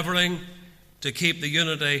 endeavouring to keep the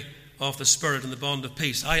unity of the Spirit in the bond of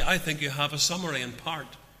peace. I think you have a summary in part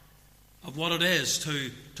of what it is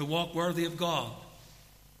to walk worthy of God.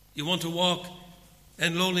 You want to walk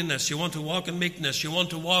in lowliness. You want to walk in meekness. You want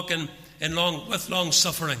to walk with long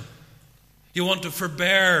suffering. You want to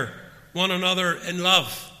forbear one another in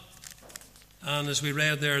love. And as we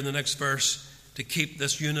read there in the next verse, to keep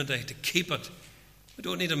this unity, to keep it. We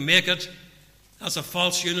don't need to make it. That's a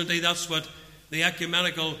false unity. That's what the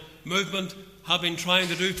ecumenical movement have been trying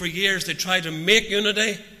to do for years. They try to make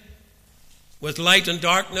unity with light and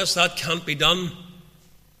darkness. That can't be done.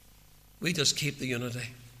 We just keep the unity.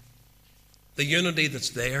 The unity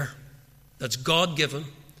that's there, that's God-given.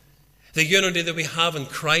 The unity that we have in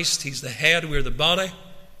Christ. He's the head, we're the body.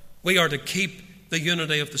 We are to keep the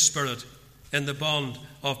unity of the Spirit in the bond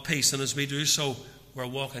of peace. And as we do so, we're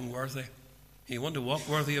walking worthy. You want to walk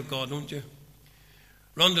worthy of God, don't you?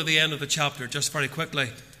 Run to the end of the chapter just very quickly.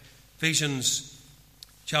 Ephesians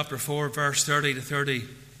chapter 4, verse 30 to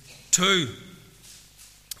 32,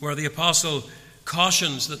 where the apostle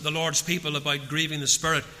cautions that the Lord's people about grieving the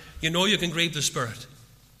Spirit. You know you can grieve the Spirit.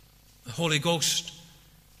 The Holy Ghost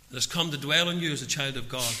that has come to dwell in you as a child of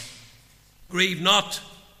God. Grieve not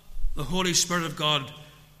the Holy Spirit of God,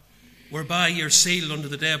 whereby you're sealed unto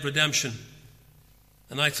the day of redemption.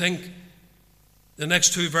 And I think the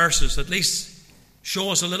next two verses at least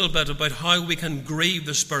show us a little bit about how we can grieve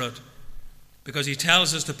the Spirit, because he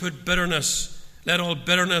tells us to put bitterness, let all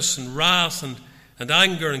bitterness and wrath and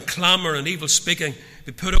anger and clamour and evil speaking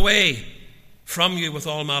be put away from you with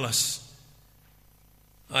all malice.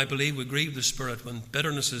 I believe we grieve the Spirit when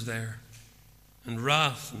bitterness is there, and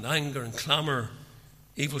wrath and anger and clamour,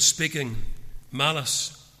 evil speaking,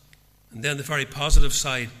 malice. And then the very positive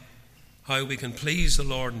side, how we can please the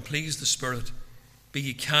Lord and please the Spirit. Be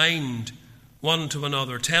ye kind one to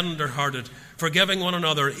another, tender-hearted, forgiving one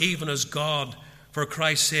another, even as God, for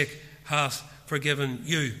Christ's sake, hath forgiven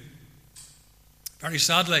you. Very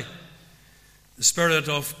sadly, the spirit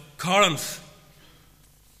of Corinth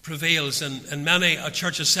prevails in many a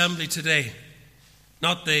church assembly today.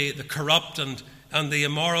 Not the corrupt and the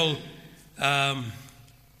immoral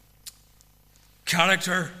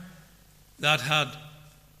character that had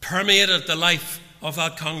permeated the life of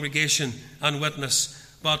that congregation and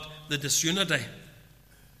witness, but the disunity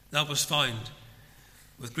that was found.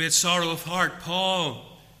 With great sorrow of heart, Paul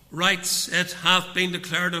writes, "It hath been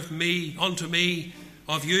declared unto me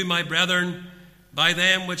of you, my brethren, by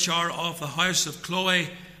them which are of the house of Chloe,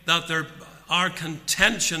 that there are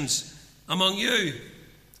contentions among you."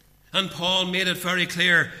 And Paul made it very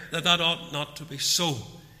clear that ought not to be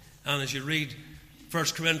so. And as you read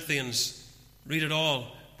 1 Corinthians, read it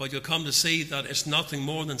all, but you'll come to see that it's nothing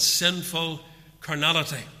more than sinful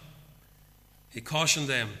carnality. He cautioned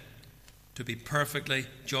them to be perfectly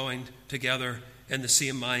joined together in the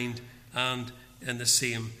same mind and in the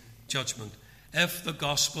same judgment. If the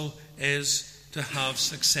gospel is to have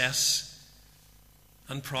success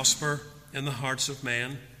and prosper in the hearts of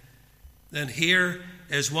men, then here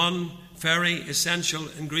is one very essential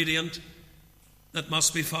ingredient that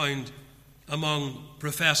must be found among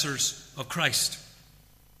professors of Christ.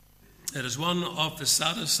 It is one of the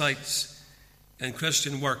saddest sights in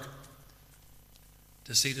Christian work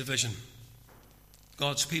to see division.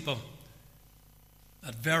 God's people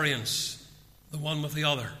at variance, the one with the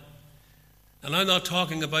other. And I'm not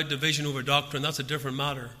talking about division over doctrine, that's a different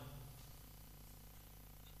matter.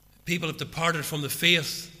 People have departed from the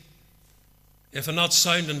faith. If they're not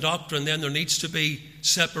sound in doctrine, then there needs to be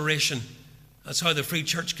separation. That's how the free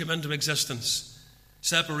church came into existence.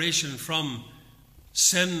 Separation from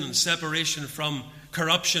sin and separation from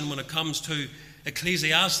corruption when it comes to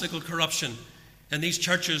ecclesiastical corruption. In these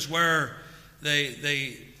churches where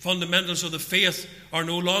the fundamentals of the faith are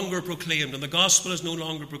no longer proclaimed and the gospel is no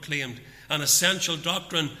longer proclaimed and essential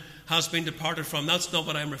doctrine has been departed from. That's not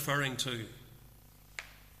what I'm referring to.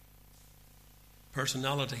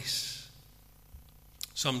 Personalities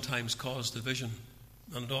sometimes cause division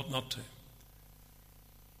and ought not to.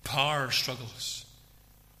 Power struggles,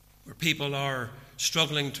 where people are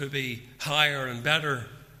struggling to be higher and better.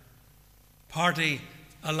 Party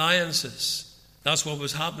alliances. That's what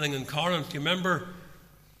was happening in Corinth. You remember,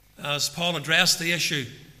 as Paul addressed the issue,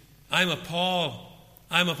 I'm of Paul,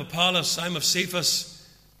 I'm of Apollos, I'm of Cephas,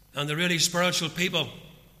 and the really spiritual people,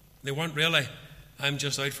 they weren't really. I'm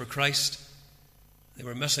just out for Christ. They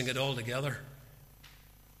were missing it all together.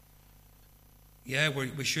 Yeah,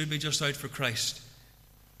 we should be just out for Christ,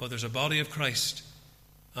 but there's a body of Christ.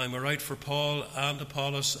 I'm out for Paul and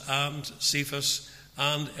Apollos and Cephas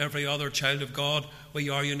and every other child of God. We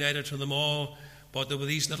are united to them all. But there were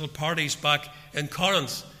these little parties back in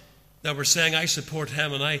Corinth that were saying, I support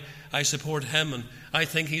him and I support him, and I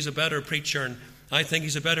think he's a better preacher and I think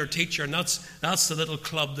he's a better teacher, and that's the little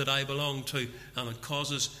club that I belong to, and it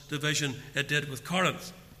causes division. It did with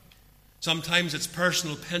Corinth. Sometimes it's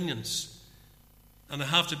personal opinions, and I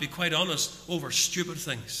have to be quite honest, over stupid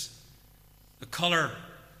things. The colour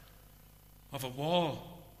of a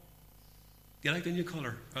wall. Do you like the new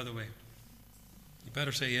colour, by the way? You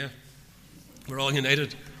better say yeah. We're all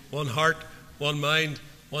united. One heart, one mind,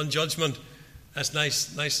 one judgment. That's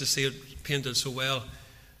nice to see it painted so well.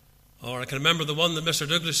 Or I can remember the one that Mr.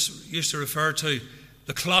 Douglas used to refer to,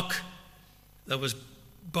 the clock that was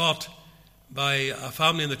bought by a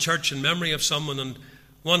family in the church in memory of someone, and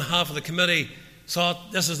one half of the committee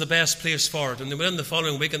thought this is the best place for it, and they went in the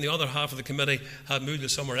following week and the other half of the committee had moved to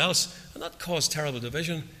somewhere else, and that caused terrible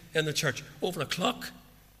division in the church over a clock.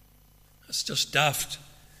 That's just daft.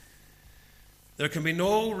 There can be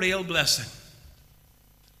no real blessing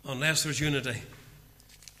unless there's unity.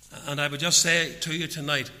 And I would just say to you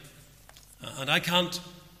tonight, and I can't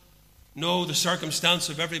know the circumstance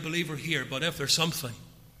of every believer here, but if there's something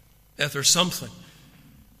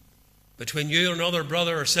between you and another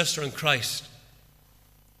brother or sister in Christ,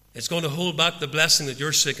 it's going to hold back the blessing that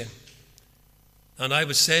you're seeking. And I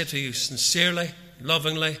would say to you sincerely,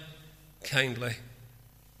 lovingly, kindly,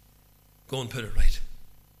 go and put it right.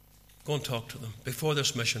 Go and talk to them before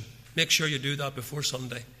this mission. Make sure you do that before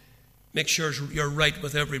Sunday. Make sure you're right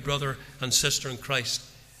with every brother and sister in Christ.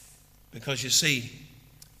 Because you see,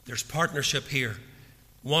 there's partnership here.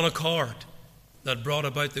 One accord that brought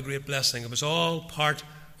about the great blessing. It was all part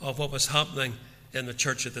of what was happening in the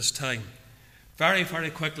church at this time. Very, very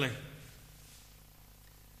quickly,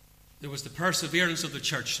 there was the perseverance of the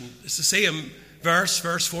church. And it's the same verse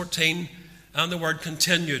 14, and the word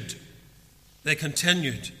continued. They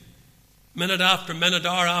continued. Minute after minute,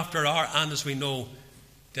 hour after hour, and as we know,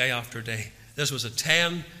 day after day. This was a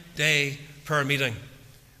 10-day prayer meeting.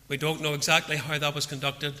 We don't know exactly how that was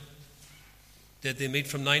conducted. Did they meet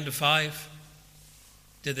from 9 to 5?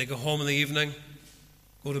 Did they go home in the evening,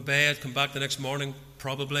 go to bed, come back the next morning?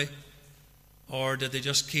 Probably. Or did they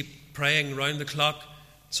just keep praying round the clock?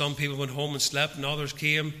 Some people went home and slept, and others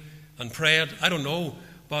came and prayed. I don't know,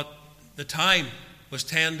 but the time was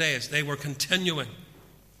 10 days. They were continuing,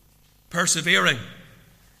 persevering.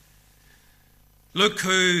 Look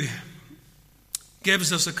who gives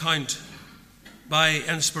this account by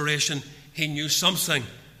inspiration, he knew something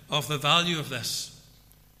of the value of this,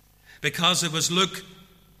 because it was Luke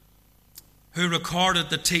who recorded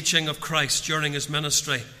the teaching of Christ during his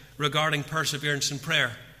ministry regarding perseverance in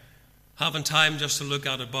prayer. Haven't time just to look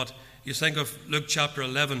at it, but you think of Luke chapter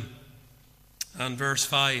 11 and verse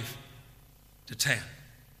 5 to 10.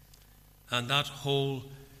 And that whole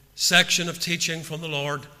section of teaching from the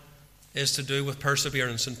Lord is to do with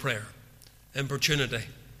perseverance in prayer, importunity,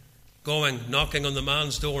 going, knocking on the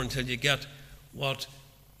man's door until you get what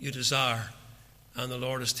you desire. And the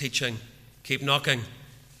Lord is teaching, keep knocking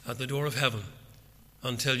at the door of heaven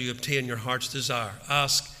until you obtain your heart's desire.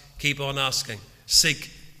 Ask, keep on asking. Seek,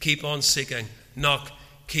 keep on seeking. Knock,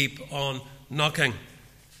 keep on knocking.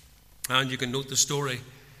 And you can note the story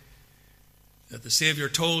that the Saviour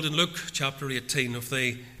told in Luke chapter 18 of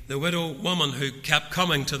the widow woman who kept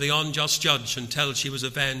coming to the unjust judge until she was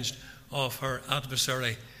avenged of her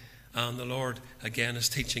adversary. And the Lord again is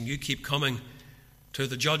teaching, you keep coming to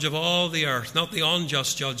the judge of all the earth, not the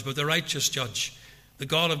unjust judge, but the righteous judge, the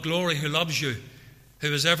God of glory who loves you,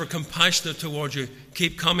 who is ever compassionate towards you.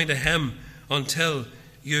 Keep coming to him until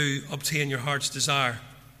you obtain your heart's desire.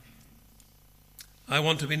 I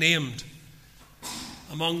want to be named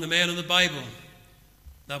among the men in the Bible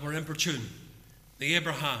that were importune. The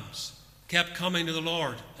Abrahams kept coming to the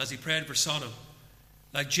Lord as he prayed for Sodom.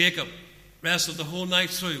 Like Jacob, wrestled the whole night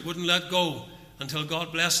through, wouldn't let go until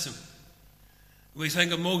God blessed him. We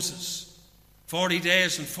think of Moses, 40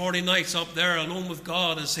 days and 40 nights up there alone with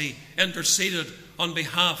God as he interceded on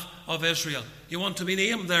behalf of Israel. You want to be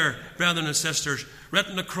named there, brethren and sisters,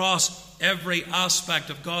 written across every aspect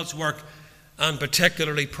of God's work, and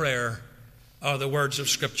particularly prayer, are the words of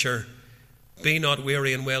Scripture. Be not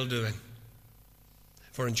weary in well-doing,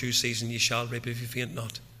 for in due season ye shall reap if you faint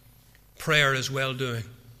not. Prayer is well-doing,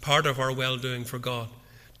 part of our well-doing for God.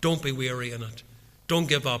 Don't be weary in it. Don't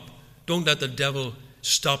give up. Don't let the devil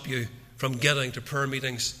stop you from getting to prayer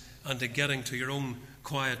meetings and to getting to your own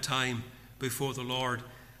quiet time before the Lord.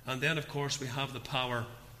 And then, of course, we have the power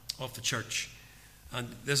of the church. And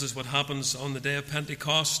this is what happens on the day of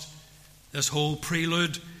Pentecost. This whole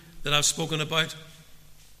prelude that I've spoken about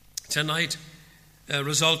tonight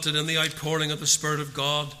resulted in the outpouring of the Spirit of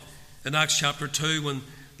God in Acts chapter 2. When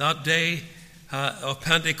that day of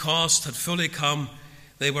Pentecost had fully come,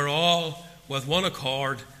 they were all with one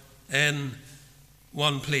accord in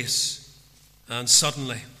one place. And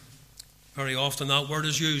suddenly, very often that word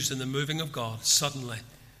is used in the moving of God, suddenly.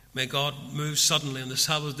 May God move suddenly on the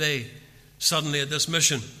Sabbath day, suddenly at this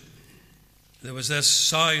mission. There was this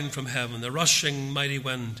sound from heaven, the rushing mighty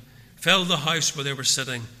wind filled the house where they were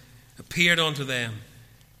sitting, appeared unto them,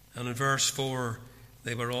 and in verse 4,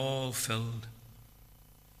 they were all filled,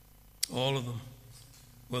 all of them,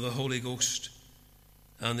 with the Holy Ghost,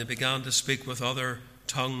 and they began to speak with other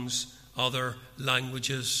tongues, other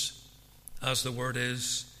languages, as the word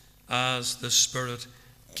is, as the Spirit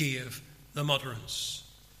gave them utterance.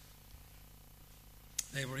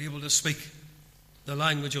 They were able to speak the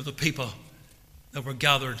language of the people that were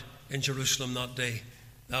gathered in Jerusalem that day.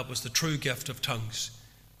 That was the true gift of tongues,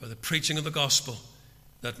 by the preaching of the gospel,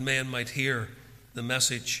 that men might hear the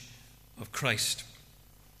message of Christ.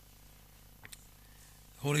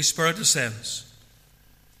 The Holy Spirit descends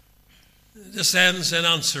in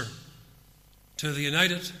answer to the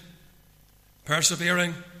united,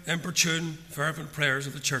 persevering, importune, fervent prayers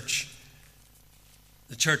of the church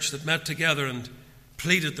that met together and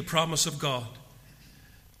pleaded the promise of God.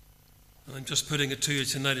 And I'm just putting it to you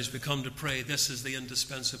tonight as we come to pray. This is the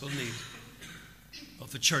indispensable need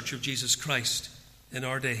of the Church of Jesus Christ in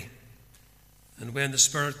our day. And when the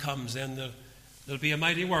Spirit comes, then there'll be a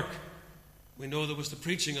mighty work. We know there was the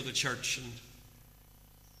preaching of the church, and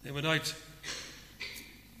they went out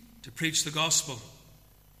to preach the gospel.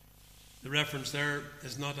 The reference there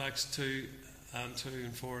is not Acts 2 and 2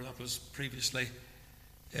 and 4. That was previously.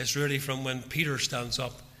 It's really from when Peter stands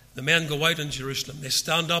up. The men go out in Jerusalem. They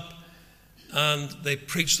stand up and they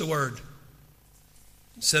preach the word.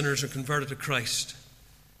 Sinners are converted to Christ.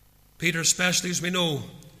 Peter, especially as we know,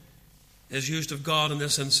 is used of God in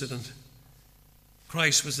this incident.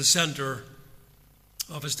 Christ was the center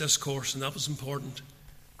of his discourse, and that was important.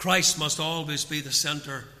 Christ must always be the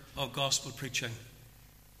center of gospel preaching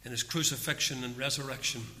in his crucifixion and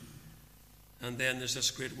resurrection. And then there's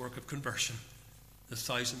this great work of conversion. The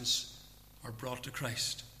thousands are brought to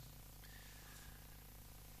Christ.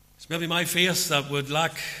 It's maybe my faith that would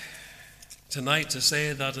lack tonight to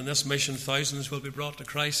say that in this mission thousands will be brought to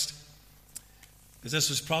Christ, because this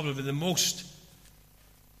was probably the most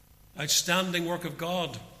outstanding work of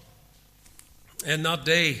God in that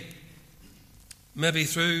day. maybe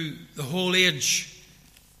through the whole age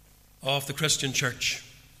of the Christian church.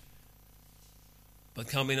 But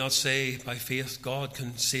can we not say by faith God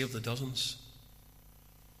can save the dozens?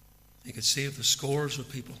 He could save the scores of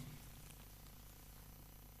people.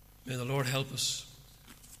 May the Lord help us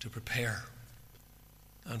to prepare.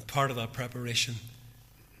 And part of that preparation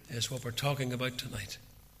is what we're talking about tonight.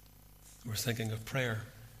 We're thinking of prayer,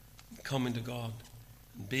 and coming to God,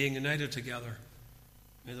 and being united together.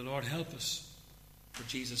 May the Lord help us for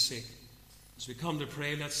Jesus' sake. As we come to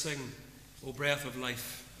pray, let's sing, O breath of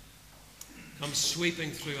life. Come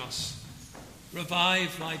sweeping through us.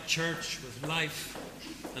 Revive thy church with life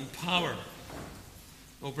and power.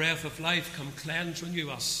 O breath of life, come cleanse, renew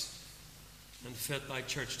us, and fit thy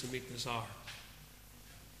church to meet this hour.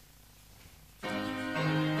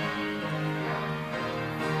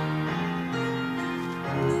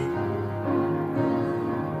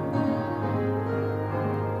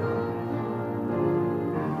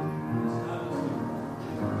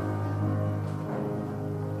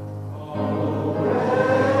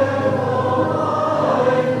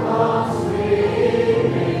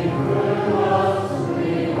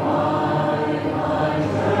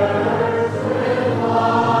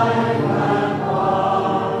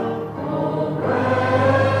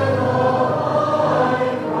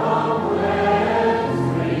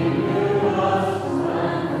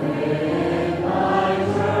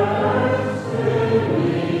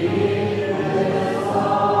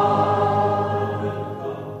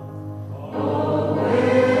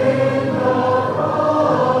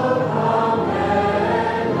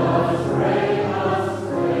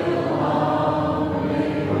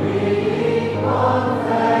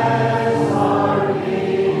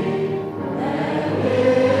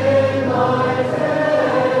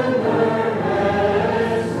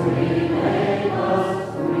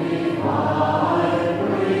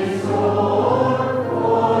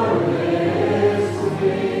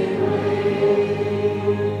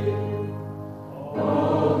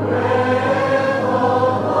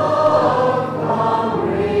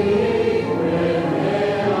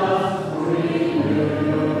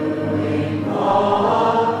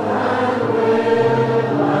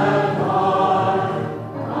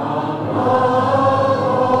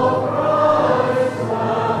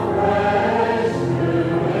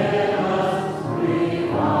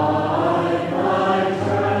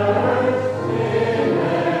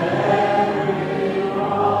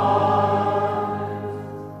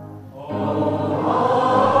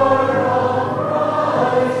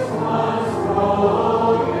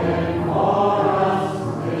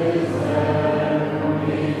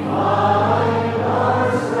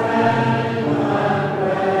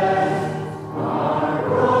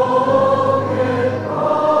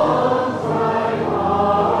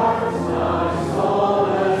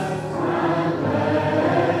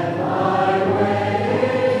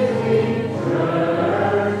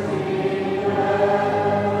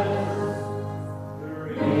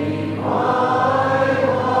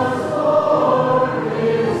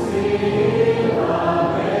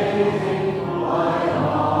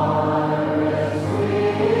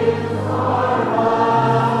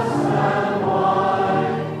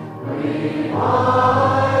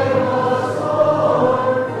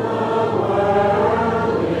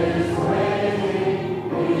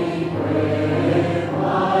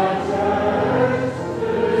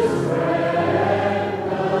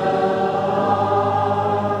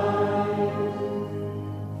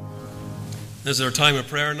 This is our time of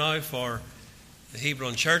prayer now for the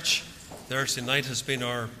Hebron Church. Thursday night has been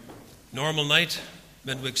our normal night,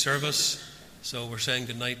 midweek service. So we're saying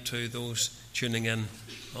good night to those tuning in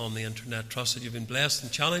on the internet. Trust that you've been blessed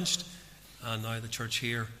and challenged. And now the church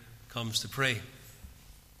here comes to pray.